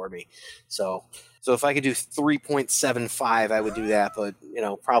of it for me. So if I could do 3.75, I would do that, but you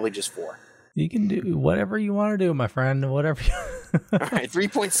know, probably just 4. You can do whatever you want to do, my friend. Whatever. All right,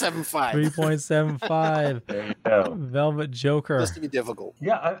 3.75. 3.75. There you go. Velvet Joker. Just to be difficult.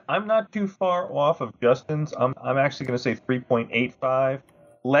 Yeah, I'm not too far off of Justin's. I'm actually going to say 3.85.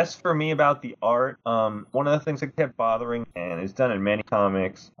 Less for me about the art. One of the things that kept bothering, and it's done in many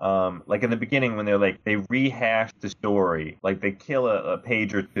comics, like in the beginning when they rehash the story, like they kill a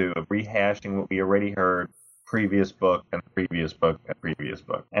page or 2 of rehashing what we already heard. Previous book and previous book and previous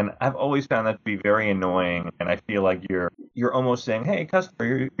book, and I've always found that to be very annoying. And I feel like you're almost saying, "Hey,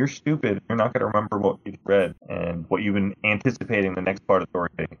 customer, you're stupid. You're not going to remember what you've read and what you've been anticipating the next part of the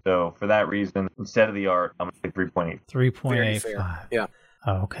story." So for that reason, instead of the art, I'm going to say 3.8. 3.85. Yeah.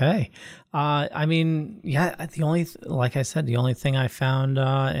 Okay. I mean, yeah. Like I said, the only thing I found,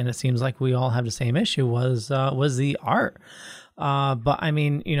 and it seems like we all have the same issue, was the art. But I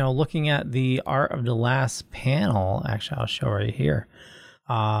mean, you know, looking at the art of the last panel, actually, I'll show right here.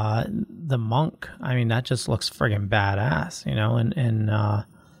 The monk, I mean, that just looks friggin' badass, you know, and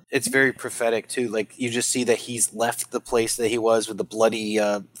it's very prophetic too. Like you just see that he's left the place that he was with the bloody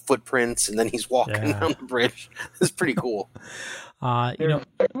footprints, and then he's walking down the bridge. It's pretty cool. There's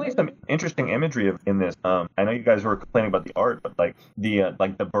definitely some interesting imagery in this. I know you guys were complaining about the art, but like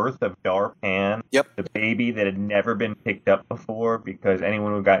the birth of Darpan, yep, the baby that had never been picked up before because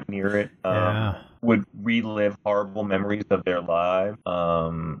anyone who got near it would relive horrible memories of their lives,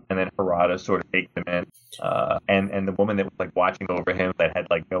 and then Harada sort of takes them in, and the woman that was like watching over him that had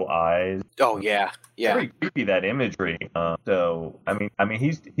like no eyes. Oh yeah, yeah. Very creepy, that imagery. So I mean,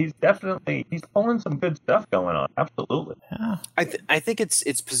 he's definitely pulling some good stuff going on. Absolutely. Yeah. I think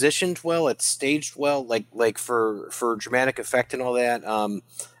it's positioned well, it's staged well, like for dramatic effect and all that.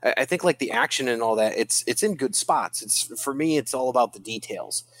 I think like the action and all that, it's in good spots. It's, for me, it's all about the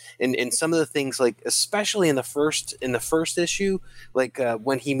details and some of the things, like especially in the first issue, like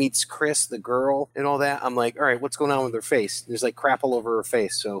when he meets Chris, the girl, and all that. I'm like, all right, what's going on with her face? There's like crap all over her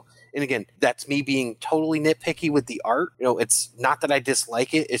face. So, and again, that's me being totally nitpicky with the art. You know, it's not that I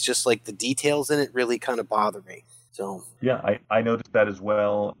dislike it. It's just like the details in it really kind of bother me. So yeah, I noticed that as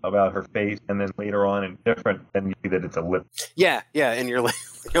well about her face, and then later on in different, then you see that it's a lip. Yeah, and you're like,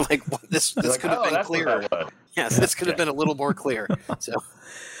 what? This like, could have been clearer. Yes, this could have been a little more clear.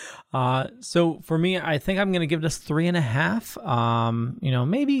 So for me, I think I'm going to give this 3.5.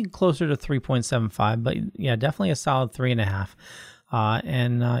 Maybe closer to 3.75, but yeah, definitely a solid 3.5.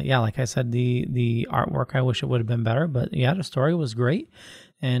 Like I said, the artwork, I wish it would have been better, but yeah, the story was great.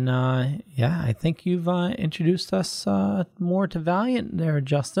 And I think you've introduced us more to Valiant there,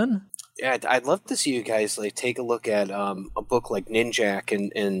 Justin. Yeah, I'd love to see you guys like take a look at a book like Ninjak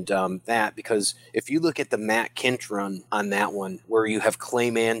and that, because if you look at the Matt Kindt run on that one, where you have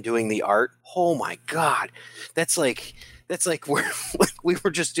Clayman doing the art, oh my God, that's like where we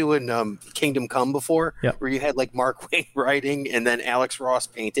were just doing Kingdom Come before, where you had like Mark Waid writing and then Alex Ross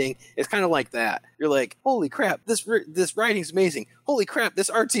painting. It's kind of like that. You're like, holy crap, this writing's amazing. Holy crap, this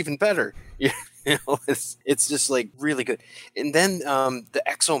art's even better. It's just like really good. And then the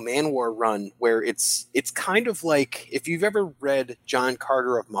Exo Manowar run, where it's kind of like, if you've ever read John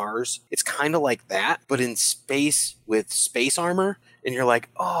Carter of Mars, it's kind of like that, but in space with space armor. And you're like,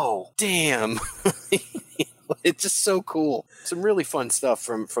 oh, damn. It's just so cool. Some really fun stuff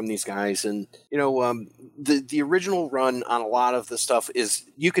from these guys. And, the original run on a lot of the stuff is,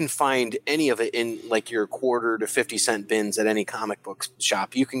 you can find any of it in like your quarter to 50-cent bins at any comic book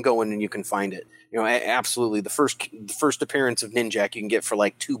shop. You can go in and you can find it. Absolutely. The first appearance of Ninjak you can get for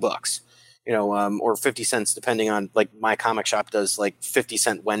like $2. Or 50 cents, depending on, like, my comic shop does like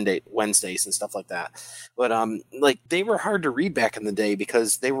 50-cent Wednesdays and stuff like that. But like, they were hard to read back in the day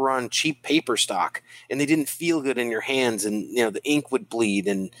because they were on cheap paper stock and they didn't feel good in your hands, and the ink would bleed,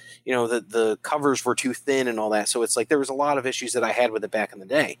 and the covers were too thin and all that. So it's like there was a lot of issues that I had with it back in the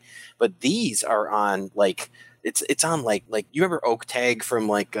day. But these are on like, it's on like you remember Oak Tag from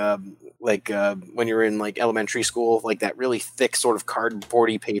when you were in like elementary school, like that really thick sort of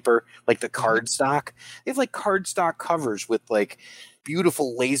cardboardy paper, like the cardstock. They have like cardstock covers with like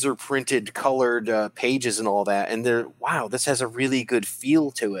beautiful laser printed colored pages and all that. And this has a really good feel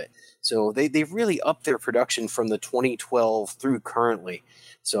to it. So they've really upped their production from the 2012 through currently.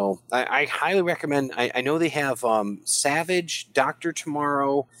 So I highly recommend. I know they have Savage, Dr.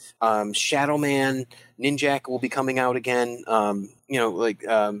 Tomorrow, Shadow Man, Ninjak will be coming out again. And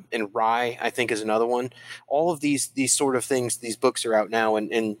Rye, I think, is another one. All of these sort of things, these books are out now,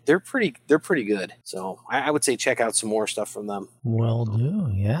 and they're pretty good. So I would say check out some more stuff from them. Will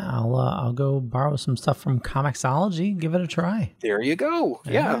do. Yeah, I'll go borrow some stuff from Comixology. Give it a try. There you go.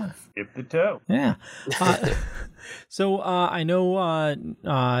 Yeah. Dip the toe. Yeah. So I know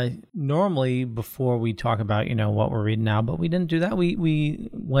normally before we talk about what we're reading now, but we didn't do that. We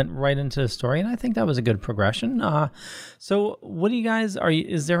went right into the story, and I think that was a good progression. So what do you guys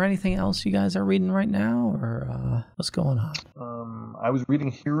is there anything else you guys are reading right now, or what's going on? I was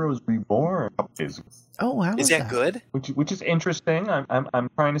reading Heroes Reborn a couple days ago. Oh, how is that good? Which is interesting. I'm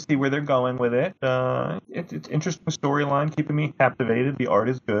trying to see where they're going with it. It's interesting storyline, keeping me captivated. The art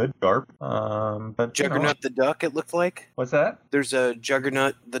is good, sharp. But Juggernaut the Duck, it looked like. What's that? There's a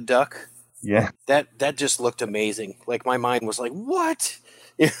Juggernaut the Duck. Yeah. That just looked amazing. Like, my mind was like, what?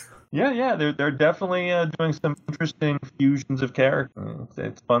 Yeah, they're definitely doing some interesting fusions of characters.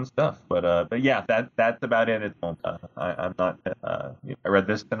 It's fun stuff, but yeah, that's about it. I'm not. I read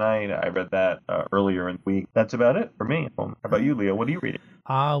this tonight. I read that earlier in the week. That's about it for me. How about you, Leo? What are you reading?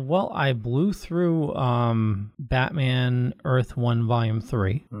 Well, I blew through Batman Earth 1 Volume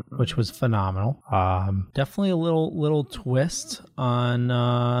 3, which was phenomenal. Definitely a little twist on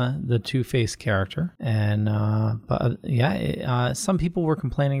the Two-Face character, and but yeah, some people were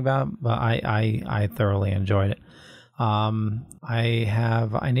complaining about, but I thoroughly enjoyed it.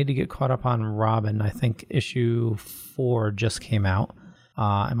 I need to get caught up on Robin. I think issue 4 just came out.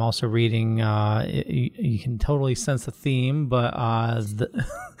 I'm also reading, you can totally sense the theme, but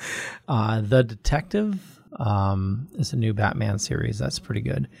the Detective It's a new Batman series that's pretty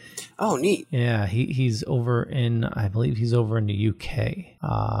good. Oh, neat. Yeah, he's over in, I believe he's over in the UK,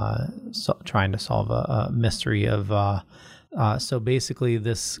 trying to solve a mystery of. So basically,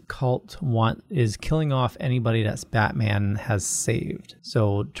 this cult is killing off anybody that's Batman has saved.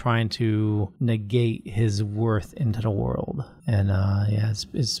 So trying to negate his worth into the world. And yeah,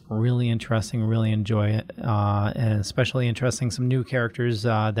 it's really interesting. Really enjoy it, and especially interesting some new characters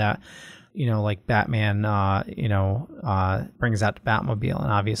that. Like Batman, brings out the Batmobile,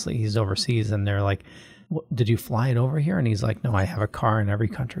 and obviously he's overseas, and they're like, "Did you fly it over here?" And he's like, "No, I have a car in every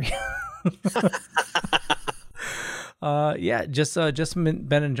country." Yeah, just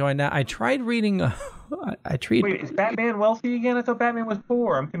been enjoying that. I tried reading. Wait, is Batman wealthy again? I thought Batman was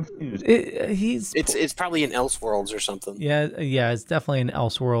poor. I'm confused. It's probably in Elseworlds or something. Yeah, it's definitely in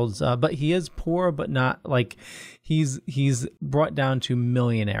Elseworlds. But he is poor, but not like he's brought down to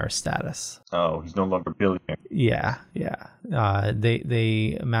millionaire status. Oh, he's no longer billionaire. Yeah.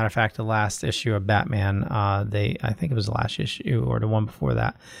 They matter of fact, the last issue of Batman, I think it was the last issue or the one before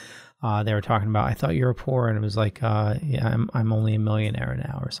that. They were talking about, I thought you were poor, and it was like, yeah, I'm only a millionaire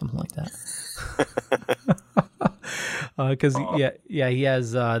now, or something like that. Because he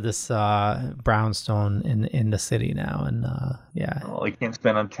has this brownstone in the city now, and yeah. Well, he can't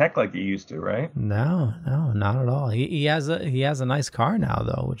spend on tech like he used to, right? No, not at all. He has a nice car now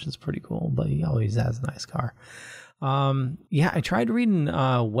though, which is pretty cool. But he always has a nice car. Yeah, I tried reading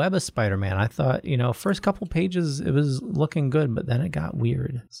Web of Spider-Man. I thought, first couple pages it was looking good, but then it got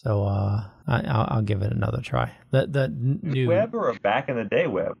weird. So I'll give it another try. The new Web or a back in the day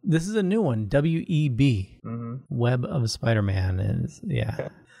Web? This is a new one, WEB, mm-hmm. Web of Spider-Man, and yeah. Okay.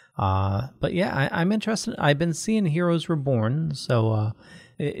 But yeah, I'm interested. I've been seeing Heroes Reborn, so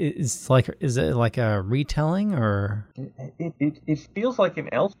is it like a retelling, or it feels like an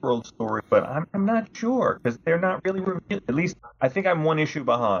Elseworld story, but I'm not sure because they're not really revealing. At least I think I'm one issue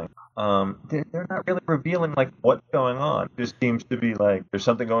behind. They're not really revealing like what's going on. It just seems to be like there's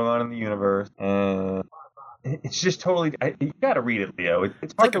something going on in the universe, and it's just totally. You got to read it, Leo.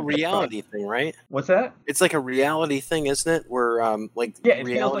 It's like a reality thing, right? What's that? It's like a reality thing, isn't it? Where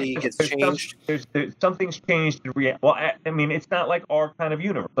reality gets changed. There's something's changed. Well, I mean, it's not like our kind of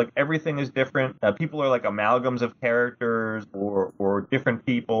universe. Like everything is different. People are like amalgams of characters or different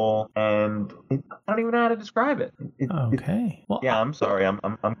people, and I don't even know how to describe it. Okay. Well, yeah, I'm sorry. I'm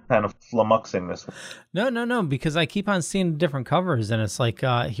kind of flummoxing this one. No, because I keep on seeing different covers, and it's like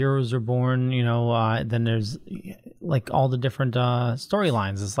Heroes Reborn. Then there's like all the different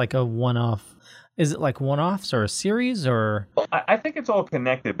storylines. It's like a one-off. Is it like one-offs or a series, or? Well, I think it's all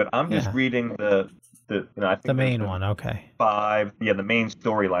connected, but I'm just reading I think the main one. Okay. 5. Yeah, the main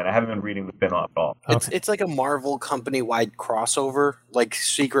storyline. I haven't been reading the spin-off at all. It's like a Marvel company-wide crossover, like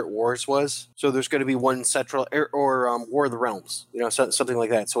Secret Wars was. So there's going to be one central or War of the Realms, something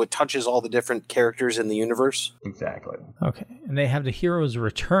like that. So it touches all the different characters in the universe. Exactly. Okay, and they have the Heroes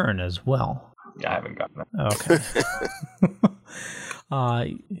Return as well. Yeah, I haven't gotten that.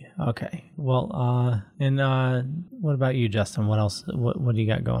 Okay. Okay. Well, and what about you, Justin? What else? What do you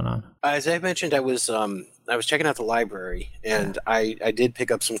got going on? As I mentioned, I was checking out the library, and I did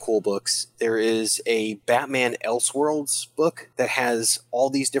pick up some cool books. There is a Batman Elseworlds book that has all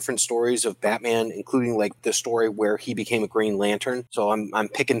these different stories of Batman, including like the story where he became a Green Lantern. So I'm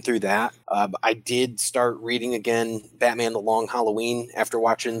picking through that. I did start reading again Batman: The Long Halloween after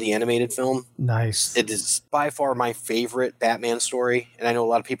watching the animated film. Nice. It is by far my favorite Batman story, and I know a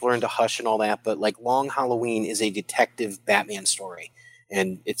lot of people are into Hush and all that, but like Long Halloween is a detective Batman story.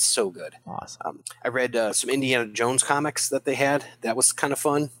 And it's so good. Awesome. I read some Indiana Jones comics that they had. That was kind of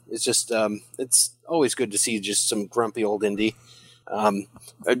fun. It's just, it's always good to see just some grumpy old Indy.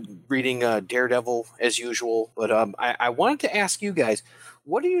 Reading Daredevil as usual. But I wanted to ask you guys,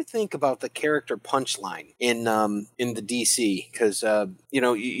 what do you think about the character Punchline in the DC? Because,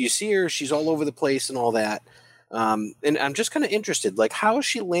 you see her, she's all over the place and all that. And I'm just kind of interested, like, how is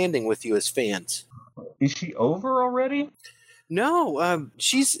she landing with you as fans? Is she over already? No,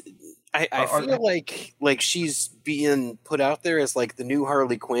 she's. I feel like she's being put out there as like the new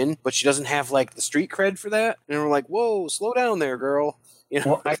Harley Quinn, but she doesn't have like the street cred for that. And we're like, whoa, slow down there, girl.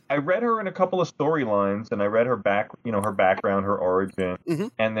 Well, I read her in a couple of storylines, and I read her her background, her origin, mm-hmm.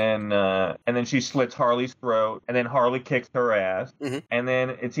 and then she slits Harley's throat, and then Harley kicks her ass, mm-hmm. and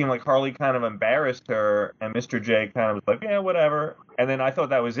then it seemed like Harley kind of embarrassed her, and Mr. J kind of was like, yeah, whatever. And then I thought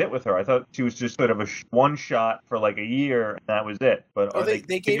that was it with her. I thought she was just sort of a one shot for like a year, and that was it. But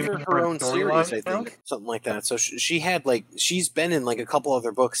they gave her own series, I think, something like that. So she had she's been in like a couple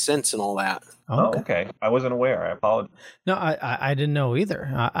other books since and all that. Oh, okay. I wasn't aware. I apologize. No, I didn't know either. either.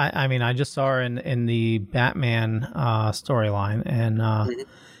 I mean, I just saw her in the Batman storyline, and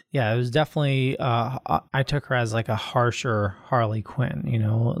yeah, it was definitely. I took her as like a harsher Harley Quinn. You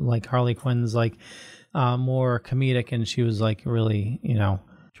know, like Harley Quinn's like more comedic, and she was like really, you know,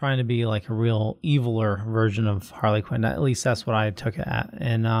 trying to be like a real eviler version of Harley Quinn. At least that's what I took it at.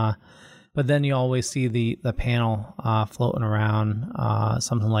 And but then you always see the panel floating around,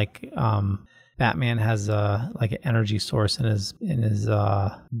 something like Batman has like an energy source in his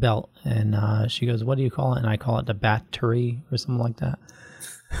belt, and she goes, "What do you call it?" And I call it the battery or something like that.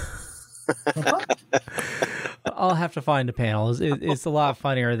 I'll have to find a panel. It's a lot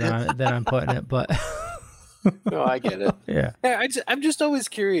funnier than I'm putting it, but no, I get it. Yeah. I'm just always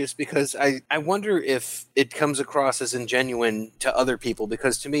curious because I wonder if it comes across as ingenuine to other people,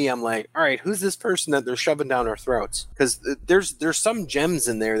 because to me, I'm like, all right, who's this person that they're shoving down our throats? Because there's some gems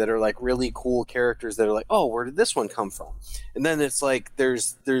in there that are like really cool characters that are like, oh, where did this one come from? And then it's like,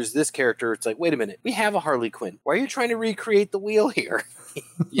 there's this character. It's like, wait a minute, we have a Harley Quinn. Why are you trying to recreate the wheel here?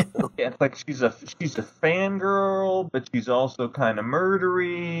 You know? Yeah, it's like she's a fangirl, but she's also kind of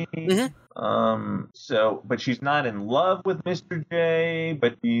murdery. But she's not in love with Mr. J,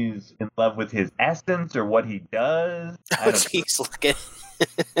 but she's in love with his essence or what he does.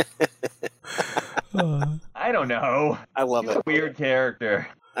 I don't know. I love it. A weird character.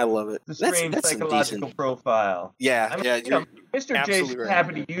 I love it. It's a strange psychological profile. Yeah, I mean, Mr. J's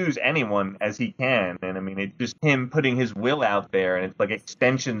happy to use anyone as he can, and I mean, it's just him putting his will out there, and it's like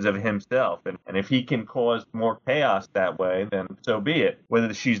extensions of himself, and if he can cause more chaos that way, then so be it.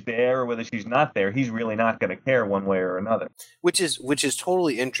 Whether she's there or whether she's not there, he's really not going to care one way or another. Which is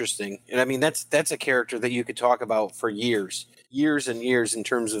totally interesting, and I mean, that's a character that you could talk about for years and years in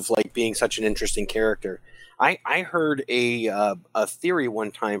terms of like being such an interesting character. I heard a theory one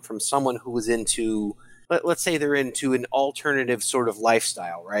time from someone who was into, let's say they're into an alternative sort of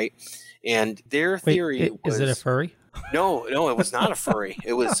lifestyle, right? And their theory was... Is it a furry? No, it was not a furry.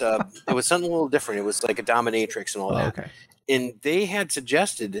 It was something a little different. It was like a dominatrix and all that. Okay. And they had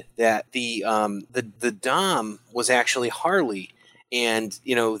suggested that the dom was actually Harley, and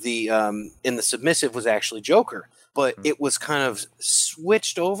you know and the submissive was actually Joker. But it was kind of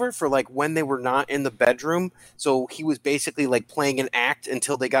switched over for like when they were not in the bedroom. So he was basically like playing an act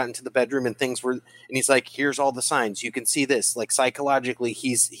until they got into the bedroom and things were, and he's like, here's all the signs. You can see this. Like psychologically,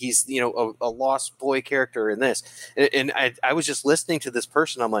 he's you know, a lost boy character in this. And I was just listening to this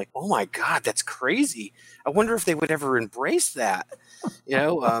person. I'm like, oh my God, that's crazy. I wonder if they would ever embrace that, you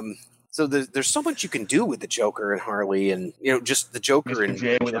know? So there's so much you can do with the Joker and Harley, and you know, just the Joker Mr. and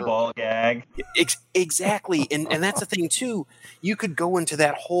J with a ball gag. Exactly, and that's the thing too. You could go into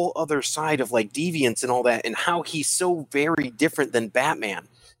that whole other side of like deviance and all that, and how he's so very different than Batman.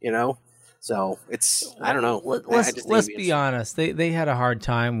 You know, so it's I don't know. Let's be honest. They had a hard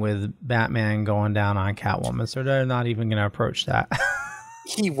time with Batman going down on Catwoman, so they're not even going to approach that.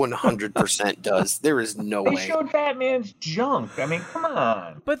 He 100% does. There is no way. They showed Batman's junk. I mean, come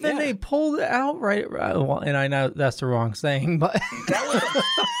on. But then they pulled it out right. Well, and I know that's the wrong saying, but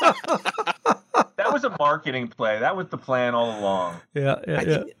that was a marketing play. That was the plan all along.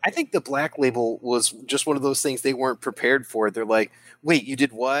 I think the Black Label was just one of those things they weren't prepared for. They're like, wait, you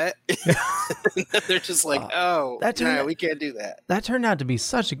did what? They're just like, we can't do that. That turned out to be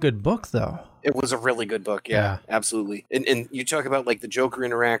such a good book, though. It was a really good book, yeah. Absolutely. And you talk about like the Joker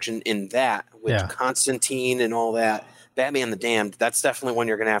interaction in that with Constantine and all that. Batman the Damned, that's definitely one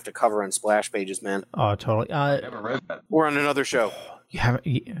you're going to have to cover on Splash Pages, man. Oh, totally. I never read that. Or on another show. You haven't...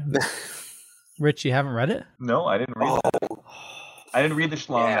 Rich, you haven't read it? No, I didn't read that. I didn't read the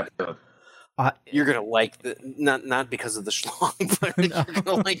Schlong episode. You're gonna like the not because of the schlong, but you're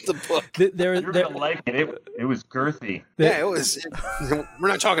gonna like the book. You're gonna like it. It was girthy. It was. We're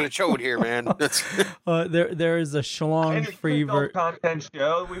not talking to Chode here, man. There is a schlong free content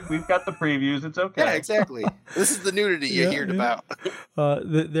show. We've got the previews. It's okay. Yeah, exactly. This is the nudity you heard about.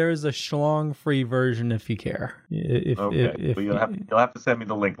 There is a schlong free version if you care. If you'll have to send me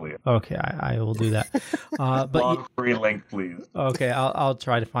the link, Leah. Okay, I will do that. But free link, please. Okay, I'll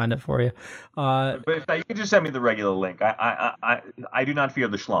try to find it for you. But if you can just send me the regular link. I do not fear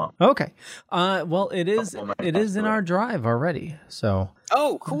the schlong. Okay. Well, it is in our drive already. So.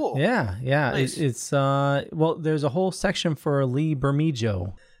 Oh, cool. Yeah. Nice. It's well, there's a whole section for Lee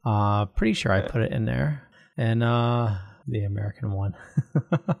Bermejo. Pretty sure I put it in there, and the American one.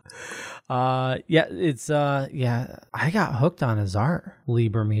 I got hooked on his art, Lee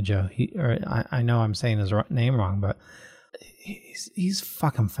Bermejo. I know I'm saying his name wrong, but. He's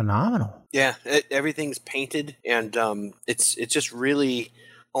fucking phenomenal. Yeah, everything's painted, and it's just really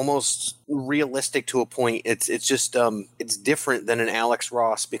almost realistic to a point. It's just it's different than an Alex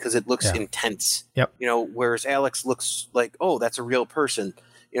Ross because it looks intense. Yep. You know, whereas Alex looks like, oh, that's a real person.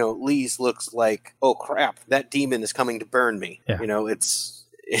 You know, Lee's looks like, oh crap, that demon is coming to burn me. Yeah. You know, it's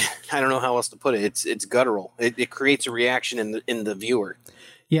I don't know how else to put it. It's guttural. It creates a reaction in the viewer.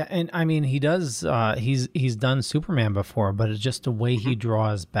 Yeah, and I mean he does. He's done Superman before, but it's just the way he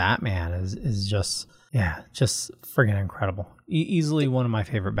draws Batman is just friggin' incredible. Easily one of my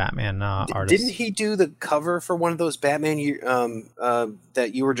favorite Batman artists. Didn't he do the cover for one of those Batman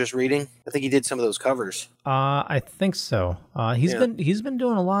that you were just reading? I think he did some of those covers. I think so. He's been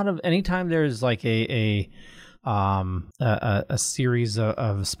doing a lot of. Anytime there's like a series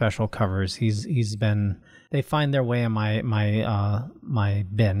of special covers, he's been. They find their way in my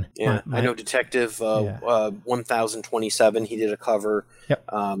bin. Yeah, I know Detective 1027. He did a cover. Yep.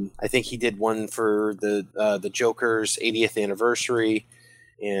 I think he did one for the Joker's 80th anniversary,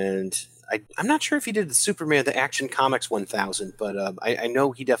 and I'm not sure if he did the Superman the Action Comics 1000, but I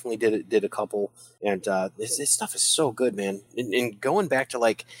know he definitely did a couple. And his stuff is so good, man. And going back to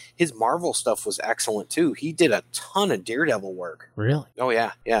like his Marvel stuff was excellent too. He did a ton of Daredevil work. Really? Oh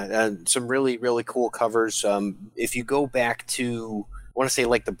yeah. Some really really cool covers. If you go back to, I want to say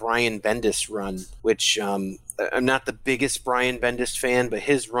like the Brian Bendis run, which I'm not the biggest Brian Bendis fan, but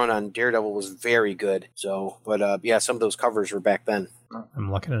his run on Daredevil was very good. So, but some of those covers were back then.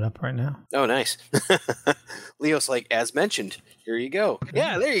 I'm looking it up right now. Oh, nice. Leo's like, as mentioned, here you go.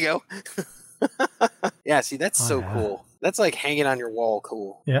 Yeah, there you go. Yeah, see, that's so cool. That's like hanging on your wall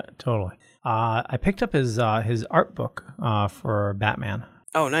cool. Yeah, totally. I picked up his art book for Batman.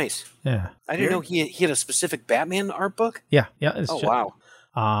 Oh, nice. Yeah. I didn't know he had a specific Batman art book. Yeah. It's wow.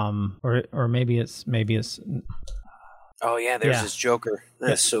 Or maybe it's. Oh yeah, there's his Joker.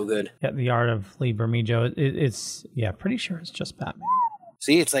 That's so good. Yeah, the art of Lee Bermejo. It's pretty sure it's just Batman.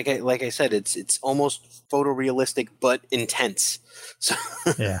 See, it's like I said, it's almost photorealistic but intense. So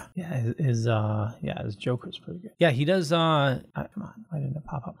his Joker's pretty good. Yeah, he does. Come on, why didn't it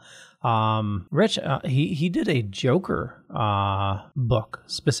pop up? Rich, he did a Joker book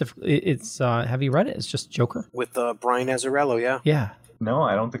specifically. It's have you read it? It's just Joker with Brian Azzarello. Yeah. Yeah. No,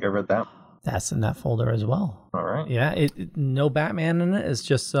 I don't think I read that. That's in that folder as well. All right. Yeah, no Batman in it. It's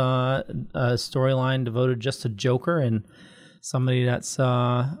just a storyline devoted just to Joker and somebody that's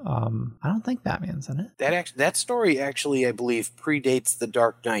I don't think Batman's in it. That story actually, I believe, predates The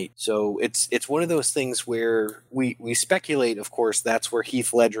Dark Knight. So it's one of those things where we speculate, of course, that's where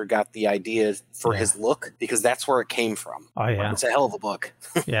Heath Ledger got the idea for his look, because that's where it came from. Oh yeah, it's a hell of a book.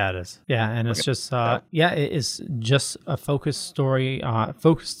 Yeah, it is. Yeah, and it's just it is just a focused story,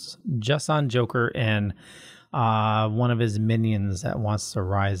 focused just on Joker and one of his minions that wants to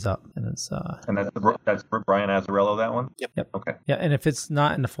rise up, and it's and that's for Brian Azzarello, that one. Yep. Okay. Yeah, and if it's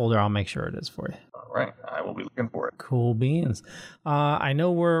not in the folder, I'll make sure it is for you. All right, I will be looking for it. Cool beans. I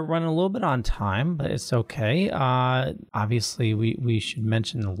know we're running a little bit on time, but it's okay. Obviously, we should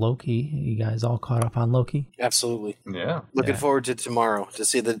mention Loki. You guys all caught up on Loki? Absolutely. Yeah. Looking forward to tomorrow to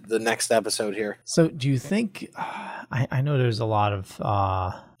see the next episode here. So, do you think? I know there's a lot of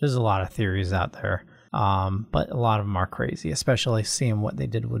theories out there. But a lot of them are crazy, especially seeing what they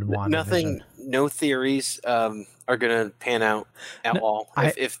did with WandaVision. No theories are going to pan out at all.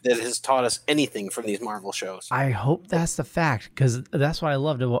 If that has taught us anything from these Marvel shows, I hope that's the fact, because that's what I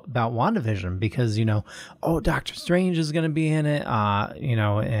loved about WandaVision. Because Doctor Strange is going to be in it,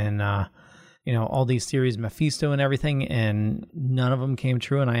 and all these theories, Mephisto and everything, and none of them came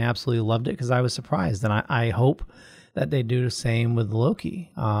true, and I absolutely loved it because I was surprised, and I hope that they do the same with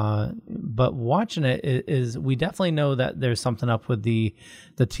Loki. But watching it is, we definitely know that there's something up with the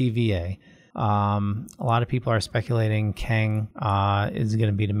TVA. A lot of people are speculating Kang is going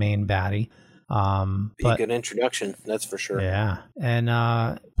to be the main baddie. Be a good introduction, that's for sure. Yeah, and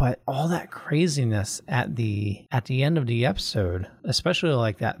but all that craziness at the end of the episode, especially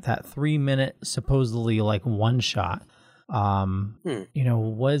like that 3-minute supposedly like one shot.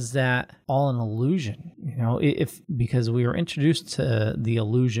 Was that all an illusion? Because we were introduced to the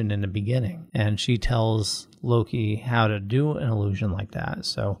illusion in the beginning, and she tells Loki how to do an illusion like that.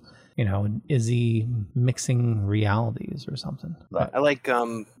 So, is he mixing realities or something? I like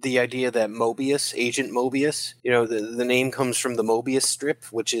the idea that Mobius, Agent Mobius, the name comes from the Mobius strip,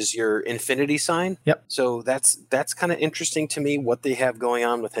 which is your infinity sign. Yep. So that's kind of interesting to me, what they have going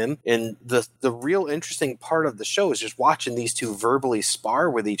on with him. And the real interesting part of the show is just watching these two verbally spar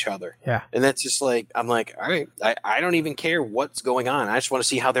with each other. Yeah. And that's just like, I'm like, all right, I don't even care what's going on. I just want to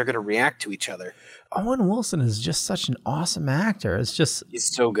see how they're going to react to each other. Owen Wilson is just such an awesome actor. It's just,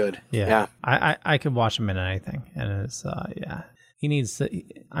 he's so good. Yeah. I could watch him in anything, and it's he needs to.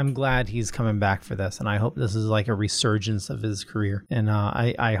 I'm glad he's coming back for this, and I hope this is like a resurgence of his career. And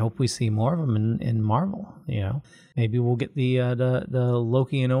I hope we see more of him in Marvel. You know, maybe we'll get the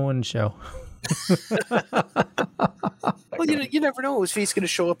Loki and Owen show. Well, you never know if he's going to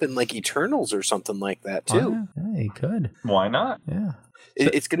show up in like Eternals or something like that too. Yeah, he could. Why not? Yeah.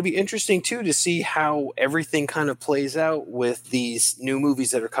 It's going to be interesting too to see how everything kind of plays out with these new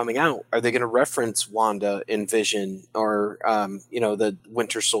movies that are coming out. Are they going to reference Wanda and Vision, or the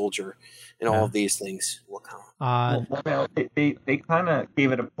Winter Soldier, and all of these things? They kind of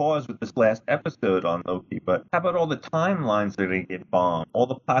gave it a pause with this last episode on Loki, but how about all the timelines that they get bombed? All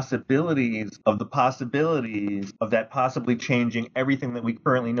the possibilities of that possibly changing everything that we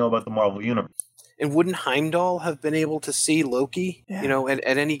currently know about the Marvel Universe. And wouldn't Heimdall have been able to see Loki,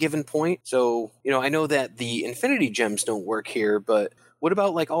 at any given point? So, I know that the Infinity Gems don't work here, but what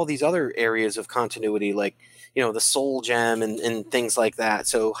about like all these other areas of continuity, like, the Soul Gem and things like that?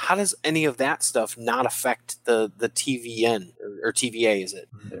 So how does any of that stuff not affect the TVN or TVA, is it?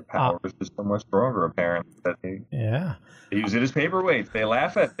 Their power is just so much stronger, apparently. They use it as paperweights. They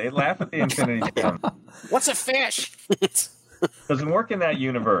laugh at the Infinity Gem. What's a fish? Doesn't work in that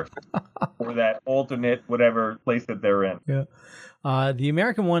universe or that alternate whatever place that they're in. Yeah. The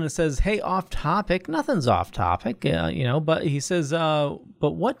American one says, hey, off topic. Nothing's off topic, but he says,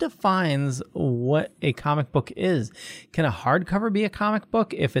 but what defines what a comic book is? Can a hardcover be a comic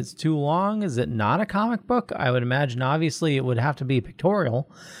book? If it's too long, is it not a comic book? I would imagine, obviously, it would have to be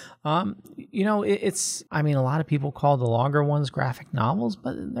pictorial. It's, a lot of people call the longer ones graphic novels,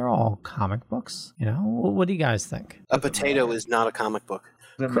 but they're all comic books. What do you guys think? A potato is not a comic book.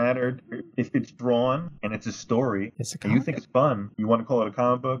 Doesn't matter if it's drawn and it's a story. It's a and you think it's fun. You want to call it a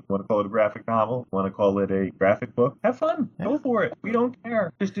comic book? You want to call it a graphic novel? You want to call it a graphic book? Have fun. Yeah. Go for it. We don't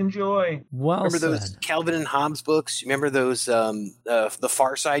care. Just enjoy. Remember those Calvin and Hobbes books? Remember those the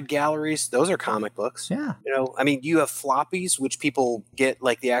Far Side galleries? Those are comic books. Yeah. You have floppies, which people get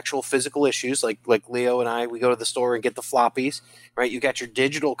like the actual physical issues. Like Leo and I, we go to the store and get the floppies. Right. You got your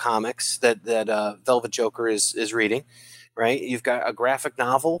digital comics that Velvet Joker is reading. Right, you've got a graphic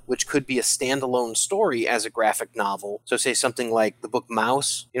novel, which could be a standalone story as a graphic novel. So, say something like the book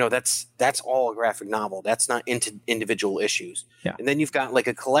Mouse. That's all a graphic novel. That's not into individual issues. Yeah. And then you've got like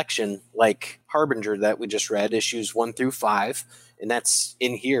a collection, like Harbinger that we just read, issues 1 through 5, and that's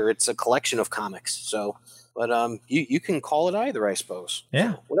in here. It's a collection of comics. So, but you can call it either, I suppose.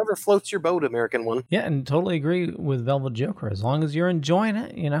 Yeah. So whatever floats your boat, American one. Yeah, and totally agree with Velvet Joker. As long as you're enjoying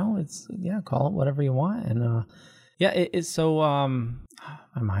it, it's call it whatever you want. And it's so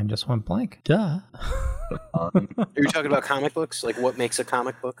my mind just went blank. Duh. Are you talking about comic books? Like what makes a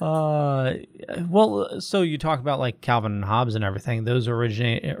comic book? Well, so you talk about like Calvin and Hobbes and everything. Those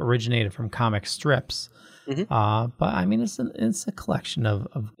originated from comic strips. Mm-hmm. But it's a collection of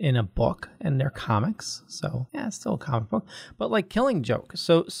in a book, and they're comics. So yeah, it's still a comic book. But like Killing Joke.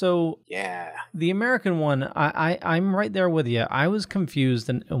 So yeah, the American one, I'm right there with you. I was confused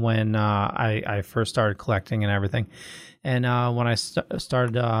when I first started collecting and everything, and when I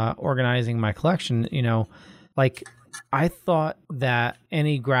started organizing my collection, I thought that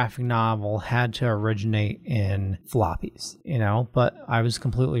any graphic novel had to originate in floppies, but I was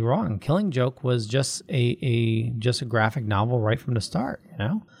completely wrong. Killing Joke was just a graphic novel right from the start,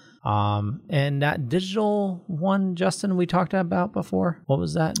 And that digital one, Justin, we talked about before. What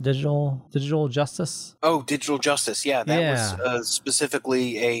was that? Digital Justice? Oh, Digital Justice. Yeah, that was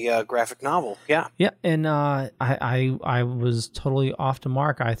specifically a graphic novel. Yeah. Yeah, and I was totally off the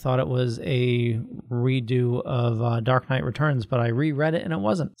mark. I thought it was a redo of Dark Knight Returns, but I reread it and it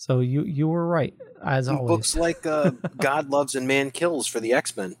wasn't. So you were right, as always. Books like God Loves and Man Kills for the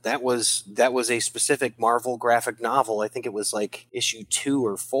X-Men. That was a specific Marvel graphic novel. I think it was like issue 2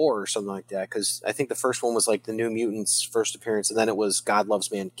 or 4 or something like that, because I think the first one was like the New Mutants' first appearance, and then it was God Loves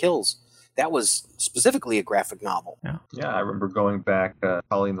Man Kills. That was specifically a graphic novel. Yeah, I remember going back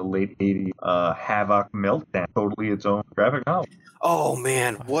probably in the late 80s, Havoc Meltdown, totally its own graphic novel. Oh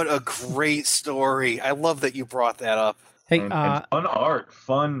man, what a great story. I love that you brought that up. Hey, and fun art,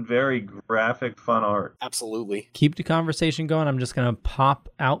 very graphic, fun art. Absolutely. Keep the conversation going. I'm just going to pop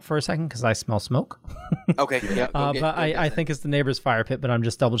out for a second because I smell smoke. Okay. Yeah. But I think it's the neighbor's fire pit, but I'm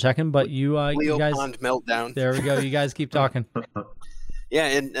just double checking. But you guys, Pond meltdown. There we go. You guys keep talking. Yeah,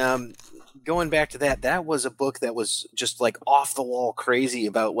 and going back to that was a book that was just like off the wall crazy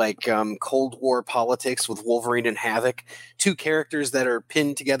about like Cold War politics with Wolverine and Havoc, two characters that are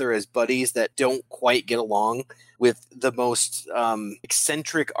pinned together as buddies that don't quite get along, with the most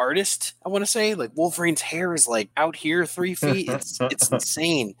eccentric artist, I want to say. Like Wolverine's hair is like out here 3 feet. It's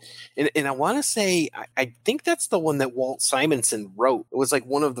insane. And I want to say, I think that's the one that Walt Simonson wrote. It was like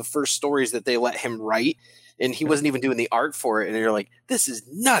one of the first stories that they let him write, and he wasn't even doing the art for it. And you're like, this is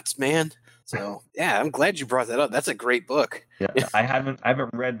nuts, man. So yeah, I'm glad you brought that up. That's a great book. Yeah, I haven't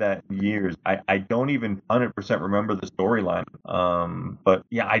read that in years. I don't even 100% remember the storyline. But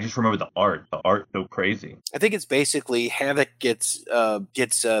yeah, I just remember the art. The art so crazy. I think it's basically Havoc gets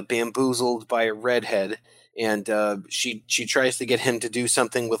bamboozled by a redhead, and she tries to get him to do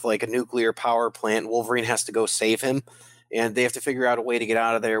something with like a nuclear power plant. Wolverine has to go save him, and they have to figure out a way to get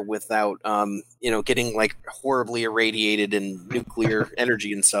out of there without getting like horribly irradiated and nuclear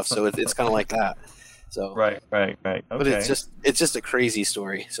energy and stuff. So it's kind of like that. So right. Okay. But it's just a crazy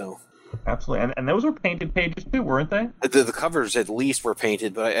story. So absolutely, and those were painted pages too, weren't they? The covers at least were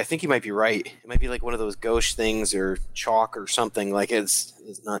painted, but I think you might be right. It might be like one of those gouache things or chalk or something. Like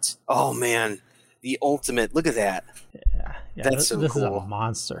it's nuts. Oh man, the ultimate! Look at that. Yeah, that's so this cool. Is a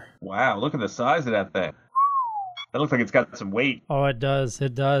monster. Wow, look at the size of that thing. That looks like it's got some weight. Oh, it does.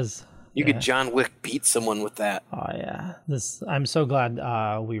 It does. You could John Wick beat someone with that. Oh yeah, I'm so glad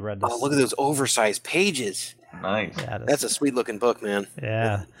we read this. Oh, look at those oversized pages. Nice. Yeah, that's a sweet looking book, man.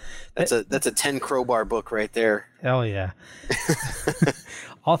 Yeah, that's a 10 crowbar book right there. Hell yeah.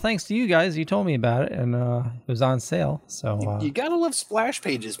 All thanks to you guys. You told me about it, and it was on sale. So you gotta love splash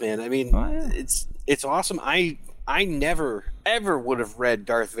pages, man. I mean, it's awesome. I never ever would have read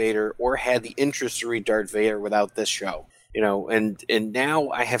Darth Vader or had the interest to read Darth Vader without this show. And now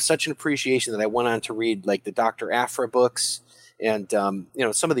I have such an appreciation that I went on to read like the Dr. Aphra books and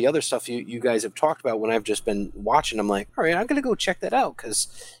some of the other stuff you guys have talked about when I've just been watching. I'm like, all right, I'm gonna go check that out because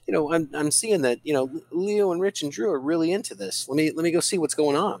I'm seeing that Leo and Rich and Drew are really into this. Let me go see what's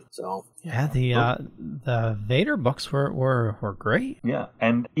going on. So yeah, the Vader books were great. Yeah,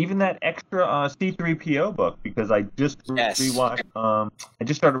 and even that extra C-3PO book, because I just rewatched. I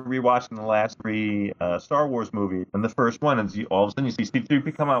just started rewatching the last 3 Star Wars movies, and the first one, and all of a sudden you see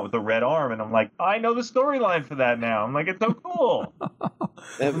C-3PO come out with a red arm, and I'm like, I know the storyline for that now. I'm like, it's so cool.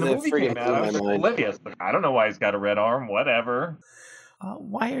 That movie came out, I was oblivious. I don't know why he's got a red arm. Whatever.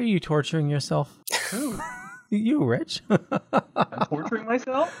 Why are you torturing yourself? You, Rich? I'm torturing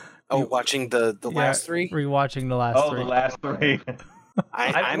myself? Oh, watching the last 3? Rewatching the last 3. Oh, the last 3.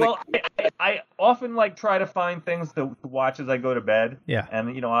 I often try to find things to watch as I go to bed. Yeah. And,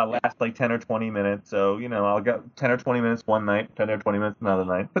 I'll last 10 or 20 minutes. So, I'll go 10 or 20 minutes one night, 10 or 20 minutes another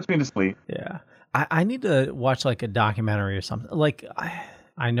night. Puts me to sleep. Yeah. I need to watch a documentary or something.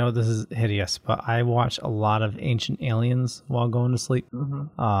 I know this is hideous, but I watch a lot of Ancient Aliens while going to sleep.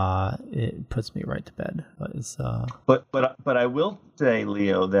 Mm-hmm. It puts me right to bed. But it's But I will say,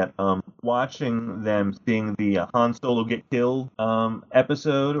 Leo, that watching them, seeing the Han Solo get killed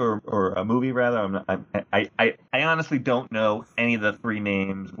episode or a movie rather, I honestly don't know any of the 3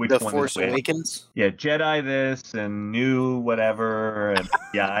 names. Which the one Force is Awakens? Yeah, Jedi this and New whatever, and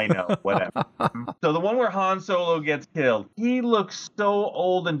yeah, I know whatever. So the one where Han Solo gets killed, he looks so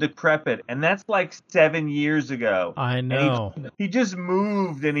old and decrepit, and that's 7 years ago. I know. He just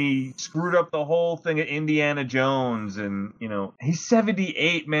moved and he screwed up the whole thing at Indiana Jones, and he's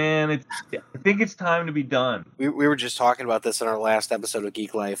 78, man. I think it's time to be done. We were just talking about this in our last episode of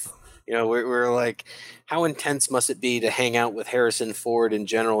Geek Life. We're like, how intense must it be to hang out with Harrison Ford in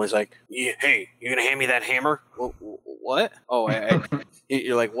general? He's like, hey, you gonna hand me that hammer? What? Oh,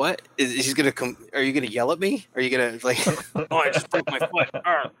 you're like, what? He's gonna come? Are you gonna yell at me? Are you gonna oh, I just broke my foot.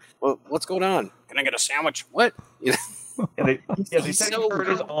 Well, what's going on? Can I get a sandwich? What? They said he hurt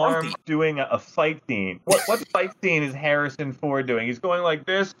his arm doing a fight scene. What fight scene is Harrison Ford doing? He's going like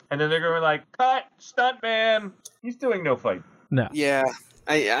this, and then they're going cut, stunt man. He's doing no fight. No. Yeah.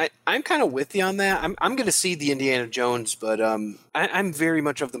 I'm kind of with you on that. I'm going to see the Indiana Jones, but I'm very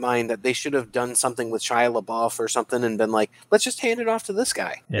much of the mind that they should have done something with Shia LaBeouf or something and been like, let's just hand it off to this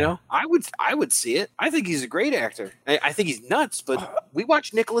guy. Yeah. I would see it. I think he's a great actor. I think he's nuts, but we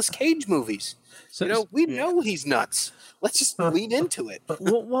watch Nicolas Cage movies. So we know he's nuts. Let's just lean into it.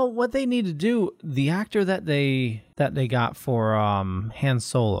 Well, what they need to do, the actor that they got for Han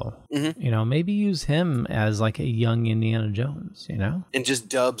Solo, maybe use him as a young Indiana Jones, and just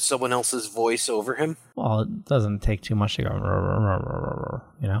dub someone else's voice over him. Well, it doesn't take too much to go,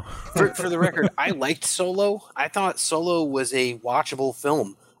 For the record, I liked Solo. I thought Solo was a watchable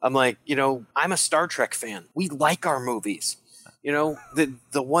film. I'm like, I'm a Star Trek fan. We like our movies. You know,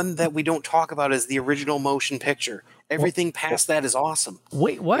 the one that we don't talk about is the original motion picture. Everything past that is awesome.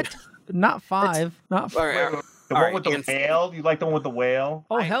 Wait, what? Not 5. Not 5. The one with the whale? You like the one with the whale?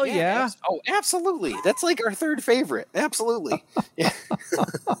 Oh, hell yeah. Oh, absolutely. That's like our third favorite. Absolutely. Yeah.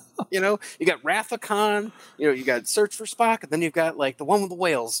 You know, you got Wrath of Khan, you know, you got Search for Spock, and then you've got like the one with the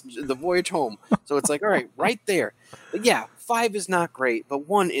whales, The Voyage Home. So it's like, all right, right there. But yeah, 5 is not great, but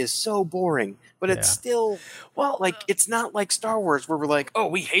 1 is so boring. But it's still, well, like, it's not like Star Wars where we're like, oh,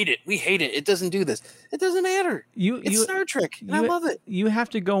 we hate it. It doesn't do this. It doesn't matter. It's Star Trek, and I love it. You have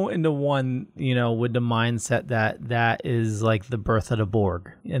to go into 1, you know, with the mindset that is like the birth of the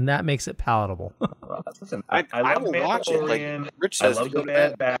Borg, and that makes it palatable. Listen, I love will watch it. Like Rich says, I love the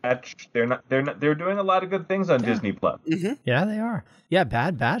Bad Batch. They're doing a lot of good things on Disney Plus. Mm-hmm. Yeah, they are. Yeah,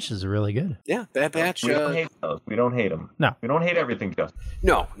 Bad Batch is really good. Yeah, Bad Batch. We don't hate those. We don't hate them. No, we don't hate everything, Justin.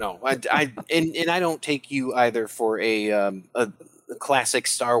 No. And I don't take you either for a classic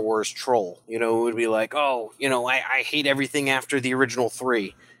Star Wars troll. You know, it would be like, oh, you know, I hate everything after the original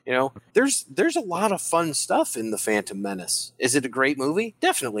 3. You know, there's a lot of fun stuff in The Phantom Menace. Is it a great movie?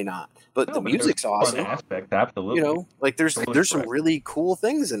 Definitely not. But the music's awesome. Fun aspect, absolutely. You know, like there's some really cool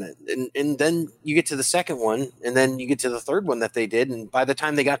things in it. And then you get to the second one, and then you get to the third one that they did, and by the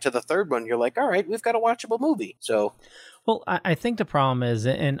time they got to the third one, you're like, all right, we've got a watchable movie. So well, I think the problem is,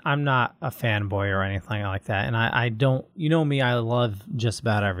 and I'm not a fanboy or anything like that, and I don't, you know me, I love just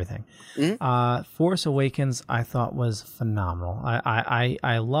about everything. Mm-hmm. Force Awakens, I thought was phenomenal.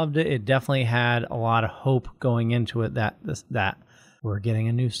 I loved it. It definitely had a lot of hope going into it that we're getting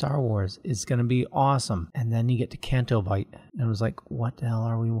a new Star Wars. It's going to be awesome. And then you get to Canto Bight, and it was like, what the hell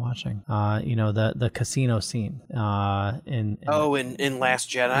are we watching? You know, the casino scene. In Last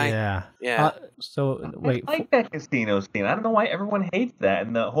Jedi. Yeah. So wait, I like that casino scene. I don't know why everyone hates that,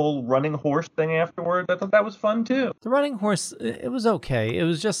 and the whole running horse thing afterwards. I thought that was fun too. The running horse, it was okay. It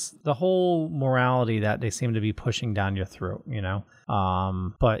was just the whole morality that they seem to be pushing down your throat. You know.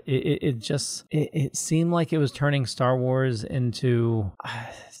 But it seemed like it was turning Star Wars into,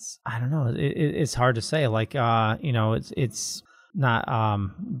 I don't know. It's hard to say. Like, you know, it's not,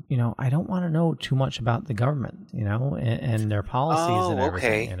 you know, I don't want to know too much about the government, you know, and their policies and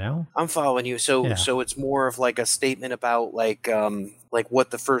everything, you know. I'm following you. So it's more of like a statement about like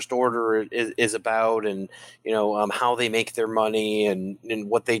what the First Order is about, and you know how they make their money, and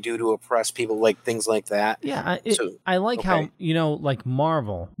what they do to oppress people, like things like that. Yeah, I like how, you know, like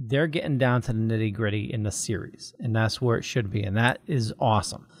Marvel, they're getting down to the nitty gritty in the series, and that's where it should be, and that is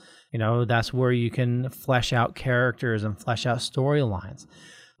awesome. You know, that's where you can flesh out characters and flesh out storylines.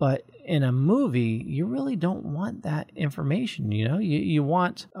 But in a movie, you really don't want that information. You know, you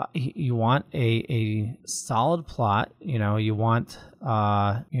want a solid plot. You know, you want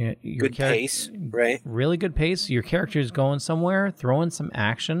your good pace, right? Really good pace. Your character's going somewhere, throwing some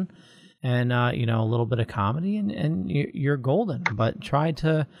action, and you know, a little bit of comedy, and you're golden. But try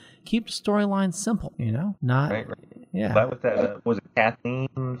to keep the storyline simple. You know, not. Right. Yeah. That was that. Was it Kathleen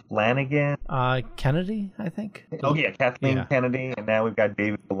Flanagan? Kennedy, I think. Oh yeah, Kathleen Kennedy, and now we've got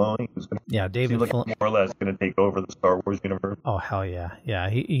David Filoni, who's going to David more or less going to take over the Star Wars universe. Oh hell yeah, yeah.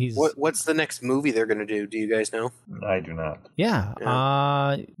 He's. What's the next movie they're going to do? Do you guys know? I do not.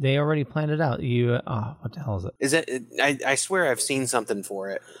 Yeah. They already planned it out. What the hell is it? Is it? I swear I've seen something for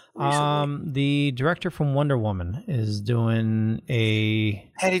it recently. The director from Wonder Woman is doing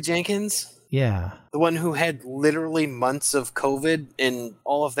a Patty Jenkins. Yeah. The one who had literally months of COVID and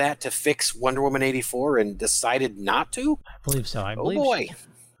all of that to fix Wonder Woman 84 and decided not to? I believe so.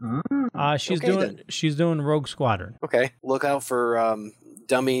 She's doing Rogue Squadron. Okay. Look out for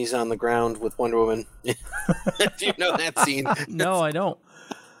dummies on the ground with Wonder Woman. If you know that scene. No, I don't.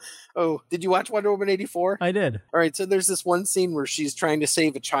 Oh, did you watch Wonder Woman 84? I did. All right, so there's this one scene where she's trying to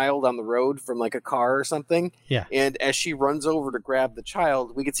save a child on the road from like a car or something. Yeah. And as she runs over to grab the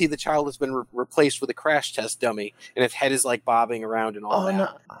child, we can see the child has been replaced with a crash test dummy, and its head is like bobbing around and all that. No.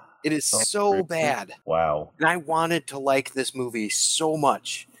 It is so bad. Wow. And I wanted to like this movie so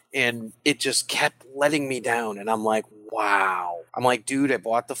much, and it just kept letting me down, and I'm like, wow. I'm like, dude, I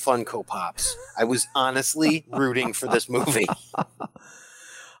bought the Funko Pops. I was honestly rooting for this movie.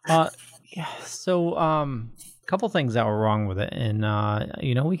 So a couple things that were wrong with it, and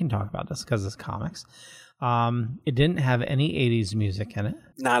you know, we can talk about this because it's comics. It didn't have any 80s music in it.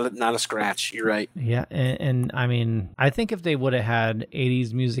 Not a scratch. You're right. Yeah, and I mean, I think if they would have had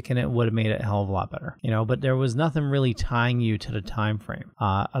 80s music in it, would have made it a hell of a lot better. But there was nothing really tying you to the time frame,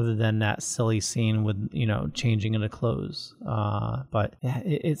 other than that silly scene with changing into clothes. But yeah,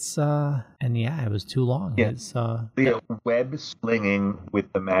 it was too long. Yeah. It's the web slinging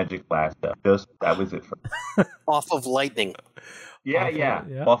with the magic blaster. That was it. Off of lightning.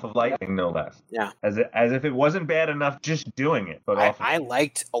 Yeah. Off of lightning, no less. Yeah. As if it wasn't bad enough just doing it. But I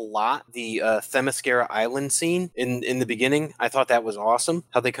liked a lot the Themyscira Island scene in the beginning. I thought that was awesome.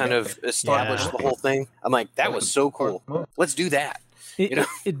 How they kind of established the whole thing. I'm like, that was so cool. Let's do that.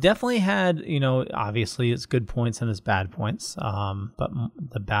 It definitely had, obviously its good points and its bad points. But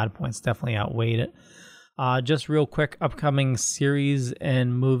the bad points definitely outweighed it. Just real quick, upcoming series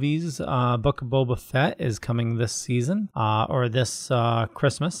and movies. Book of Boba Fett is coming this season, or this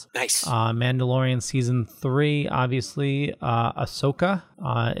Christmas. Nice. Mandalorian Season 3, obviously. Ahsoka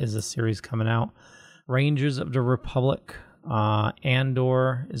is a series coming out. Rangers of the Republic.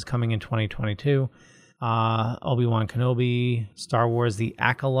 Andor is coming in 2022. Obi-Wan Kenobi, Star Wars The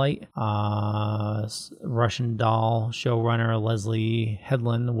Acolyte, Russian Doll showrunner Leslie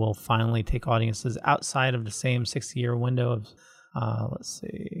Headland will finally take audiences outside of the same 60-year window of,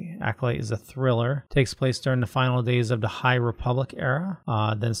 Acolyte is a thriller. Takes place during the final days of the High Republic era.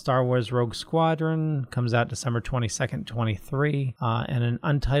 Then Star Wars Rogue Squadron comes out December 22nd, 2023, and an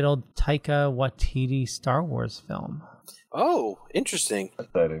untitled Taika Waititi Star Wars film. Oh, interesting.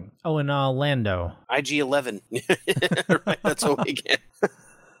 Exciting. Oh, and Lando. IG-11. Right, that's what we get.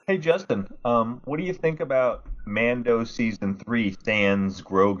 Hey, Justin, what do you think about Mando Season 3 sans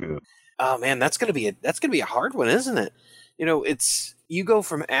Grogu? Oh man, that's gonna be a hard one, isn't it? You go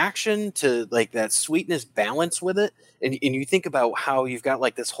from action to like that sweetness balance with it, and you think about how you've got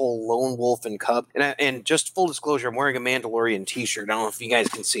like this whole lone wolf and cub, and just full disclosure, I'm wearing a Mandalorian t-shirt. I don't know if you guys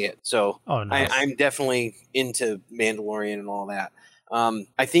can see it, so nice. I'm definitely into Mandalorian and all that.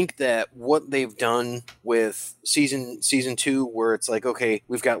 I think that what they've done with season 2, where it's like, okay,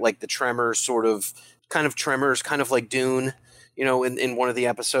 we've got like the Tremors, kind of like Dune, in one of the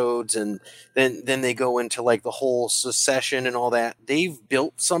episodes, and then they go into like the whole secession and all that. They've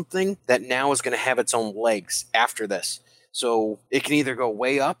built something that now is going to have its own legs after this. So it can either go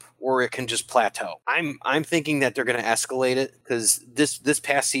way up or it can just plateau. I'm thinking that they're going to escalate it, because this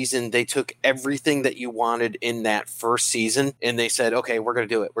past season they took everything that you wanted in that first season and they said, okay, we're going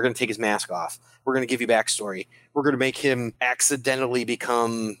to do it. We're going to take his mask off. We're going to give you backstory. We're going to make him accidentally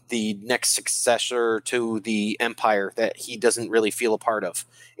become the next successor to the Empire that he doesn't really feel a part of.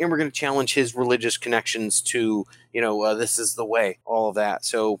 And we're going to challenge his religious connections to, this is the way, all of that.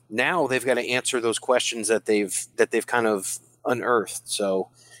 So now they've got to answer those questions that they've kind of unearthed. So,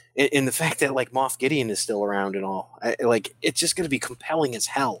 in the fact that like Moff Gideon is still around and all, it's just going to be compelling as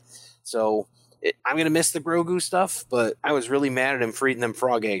hell. So I'm going to miss the Grogu stuff, but I was really mad at him for eating them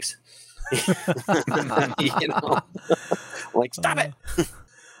frog eggs. Like, stop it.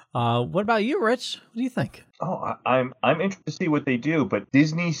 What about you, Rich? What do you think? Oh, I'm interested to see what they do, but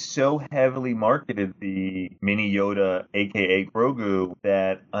Disney so heavily marketed the Mini Yoda, aka Grogu,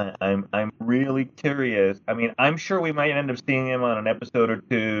 that I'm really curious. I mean, I'm sure we might end up seeing him on an episode or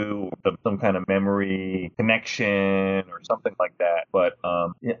two, some kind of memory connection or something like that. But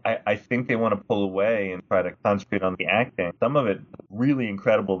I think they want to pull away and try to concentrate on the acting. Some of it really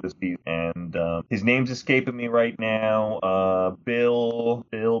incredible this season, and his name's escaping me right now. Bill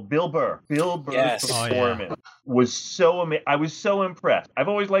Burr. Bill Burr's performance was so amazing. I was so impressed. I've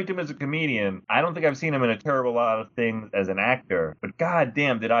always liked him as a comedian. I don't think I've seen him in a terrible lot of things as an actor, but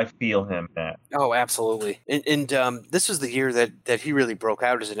goddamn, did I feel him that. Oh, absolutely. And this was the year that he really broke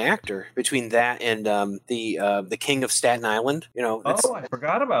out as an actor. Between that and the King of Staten Island, I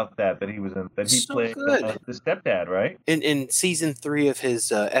forgot about that he was in. That he played the stepdad, right? In season 3 of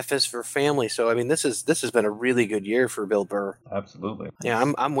his F is for Family. So I mean, this has been a really good year for Bill Burr. Absolutely.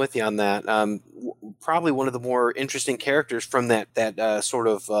 Yeah, I'm with you on that. Probably one of the more interesting characters from that sort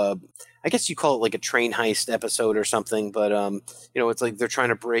of I guess you call it like a train heist episode or something, but it's like they're trying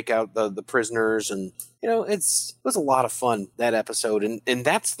to break out the prisoners, and it was a lot of fun, that episode, and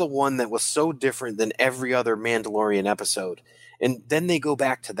that's the one that was so different than every other Mandalorian episode. And then they go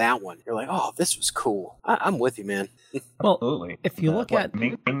back to that one. You're like, oh, this was cool. I'm with you, man. Well, absolutely. If you look at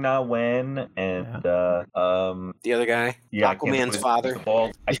Ming-Na Wen and the other guy, Aquaman's father.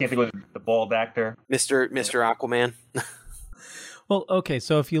 I can't think of the bald actor, Mr. Aquaman. Well, okay,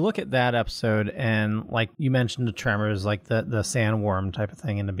 so if you look at that episode, and like you mentioned the Tremors, like the sandworm type of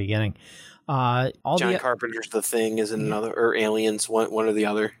thing in the beginning, John Carpenter's The Thing is in another, or Aliens, one or the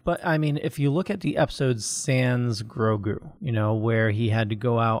other. But I mean, if you look at the episode Sans Grogu, you know, where he had to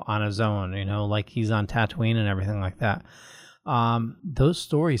go out on his own, you know, like he's on Tatooine and everything like that, those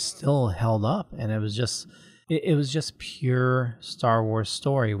stories still held up, and it was just pure Star Wars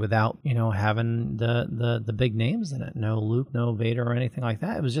story without, you know, having the big names in it. No Luke, no Vader or anything like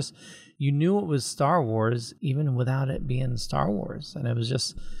that. It was just, you knew it was Star Wars even without it being Star Wars. And it was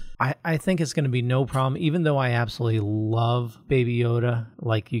just, I think it's going to be no problem, even though I absolutely love Baby Yoda.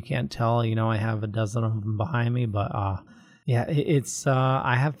 Like you can't tell, you know, I have a dozen of them behind me, but yeah, it's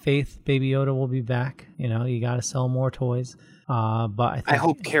I have faith Baby Yoda will be back. You know, you got to sell more toys. But I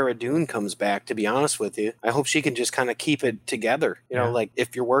hope Cara Dune comes back, to be honest with you. I hope she can just kind of keep it together. You know, like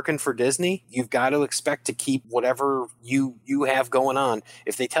if you're working for Disney, you've got to expect to keep whatever you have going on.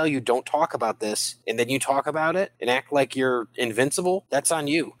 If they tell you don't talk about this and then you talk about it and act like you're invincible, that's on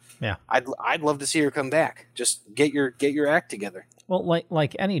you. Yeah. I'd love to see her come back. Just get your act together. Well,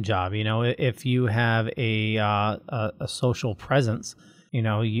 like any job, you know, if you have a social presence, you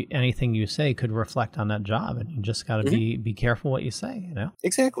know, anything you say could reflect on that job, and you just got to be careful what you say, you know?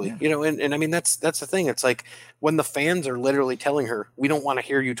 Exactly. Yeah. You know, and I mean, that's the thing. It's like when the fans are literally telling her, we don't want to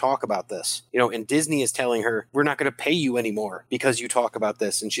hear you talk about this, you know, and Disney is telling her, we're not going to pay you anymore because you talk about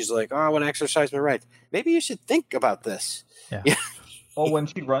this. And she's like, oh, I want to exercise my rights. Maybe you should think about this. Yeah. Well, when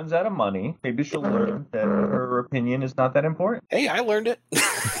she runs out of money, maybe she'll learn that her opinion is not that important. Hey, I learned it.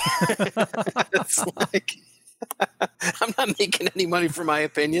 It's like, I'm not making any money for my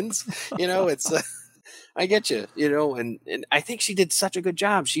opinions. You know, it's, I get you, you know, and I think she did such a good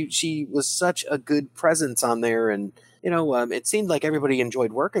job. She was such a good presence on there. And, you know, it seemed like everybody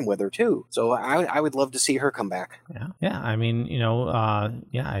enjoyed working with her too. So I would love to see her come back. Yeah. Yeah. I mean, you know,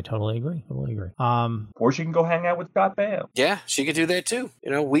 yeah, I totally agree. Or she can go hang out with Scott Baio. Yeah, she could do that too.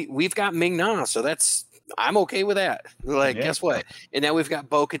 You know, we've got Ming-Na, so I'm okay with that. Like, guess what? And now we've got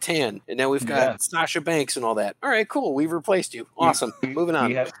Bo-Katan, and now we've got Sasha Banks and all that. All right, cool. We've replaced you. Awesome. Moving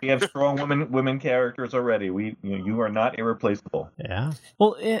on. We have strong women characters already. You are not irreplaceable. Yeah.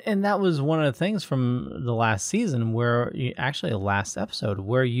 Well, and that was one of the things from the last season the last episode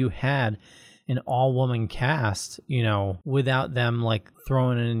where you had an all-woman cast, you know, without them like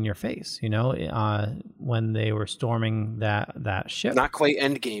throwing it in your face, you know, when they were storming that ship. Not quite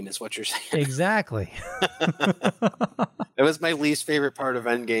Endgame is what you're saying. Exactly. That was my least favorite part of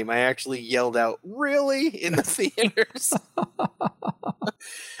Endgame. I actually yelled out, "Really?" in the theaters.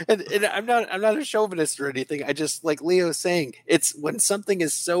 and I'm not a chauvinist or anything. I just, like Leo's saying, it's when something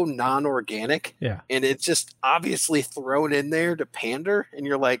is so non-organic, and it's just obviously thrown in there to pander, and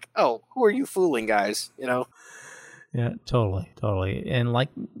you're like, oh, who are you fooling, guys? You know? Yeah, totally. And like,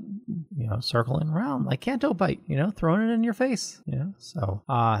 you know, circling around like Canto Bite, you know, throwing it in your face, you know? So,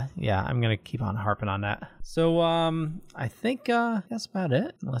 yeah, I'm going to keep on harping on that. So, I think, that's about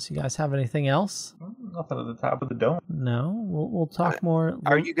it. Unless you guys have anything else. Nothing at the top of the dome. No, we'll talk more.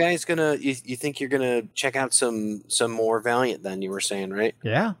 Are you guys you think you're gonna check out some more Valiant then, you were saying, right?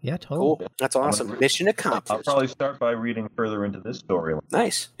 Yeah, totally. Cool. That's awesome. Mission accomplished. I'll probably start by reading further into this story.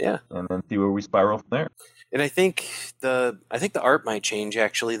 Nice. Yeah. And then see where we spiral from there. And I think the art might change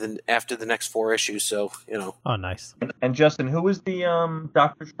actually after the next 4 issues. So, you know. Oh, nice. And Justin, who is the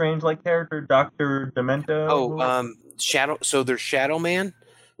Doctor Strange like character? Dr. Demento? Oh, Shadow. So there's Shadow Man,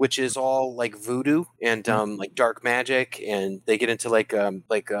 which is all like voodoo and like dark magic, and they get into like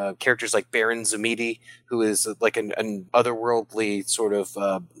characters like Baron Zamedi, who is like an otherworldly sort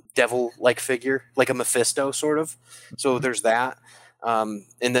of devil-like figure, like a Mephisto sort of. So there's that. And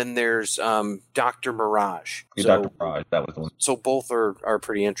then there's Dr. Mirage. Dr. Mirage, that was the one. So both are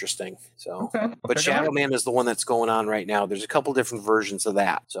pretty interesting. So, okay. But Shadow Man is the one that's going on right now. There's a couple different versions of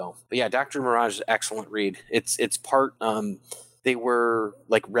that. So, but yeah, Dr. Mirage is an excellent read. It's part. They were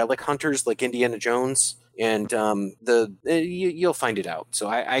like relic hunters, like Indiana Jones, and you'll find it out. So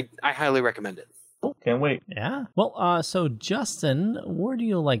I highly recommend it. Oh, can't wait. Yeah. Well, so Justin, where do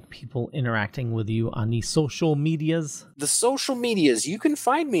you like people interacting with you on the social medias? The social medias, you can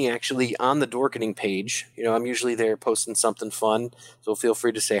find me actually on the Dorkening page. You know, I'm usually there posting something fun, so feel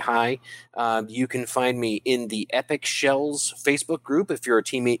free to say hi. You can find me in the Epic Shells Facebook group if you're a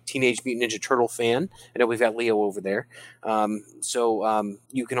Teenage Mutant Ninja Turtle fan. I know we've got Leo over there. So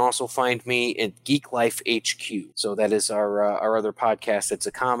you can also find me at Geek Life HQ. So that is our other podcast. It's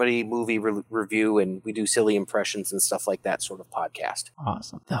a comedy movie review, and we do silly impressions and stuff like that sort of podcast.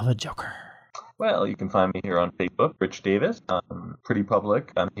 Awesome. The Joker. Well, you can find me here on Facebook, Rich Davis. Pretty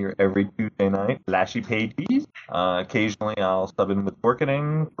public. I'm here every Tuesday night. Flashy pages. Occasionally, I'll sub in with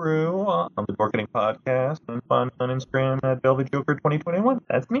Dorkening Crew on the Dorkening Podcast, and find me on Instagram at VelvetJoker2021.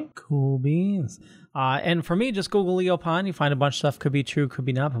 That's me. Cool beans. And for me, just Google Leo Pond. You find a bunch of stuff. Could be true, could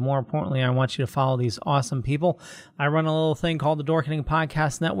be not. But more importantly, I want you to follow these awesome people. I run a little thing called the Dorkening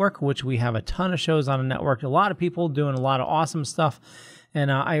Podcast Network, which we have a ton of shows on the network. A lot of people doing a lot of awesome stuff. And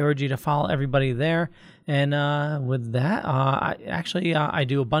I urge you to follow everybody there. And with that, I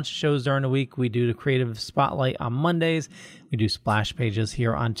do a bunch of shows during the week. We do the Creative Spotlight on Mondays. We do Splash Pages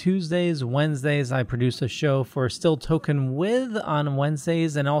here on Tuesdays. Wednesdays, I produce a show for Still Token With on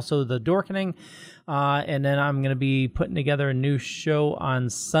Wednesdays, and also the Dorkening. And then I'm going to be putting together a new show on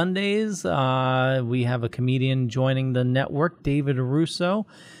Sundays. We have a comedian joining the network, David Russo.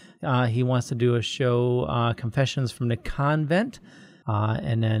 He wants to do a show, Confessions from the Convent.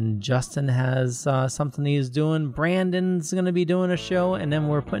 And then Justin has something he's doing. Brandon's going to be doing a show. And then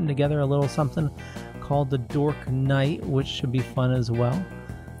we're putting together a little something called the Dork Night, which should be fun as well.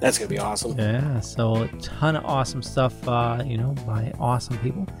 That's going to be awesome. Yeah, so a ton of awesome stuff, by awesome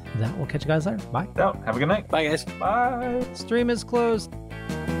people. With that, we'll catch you guys later. Bye. So, have a good night. Bye, guys. Bye. Stream is closed.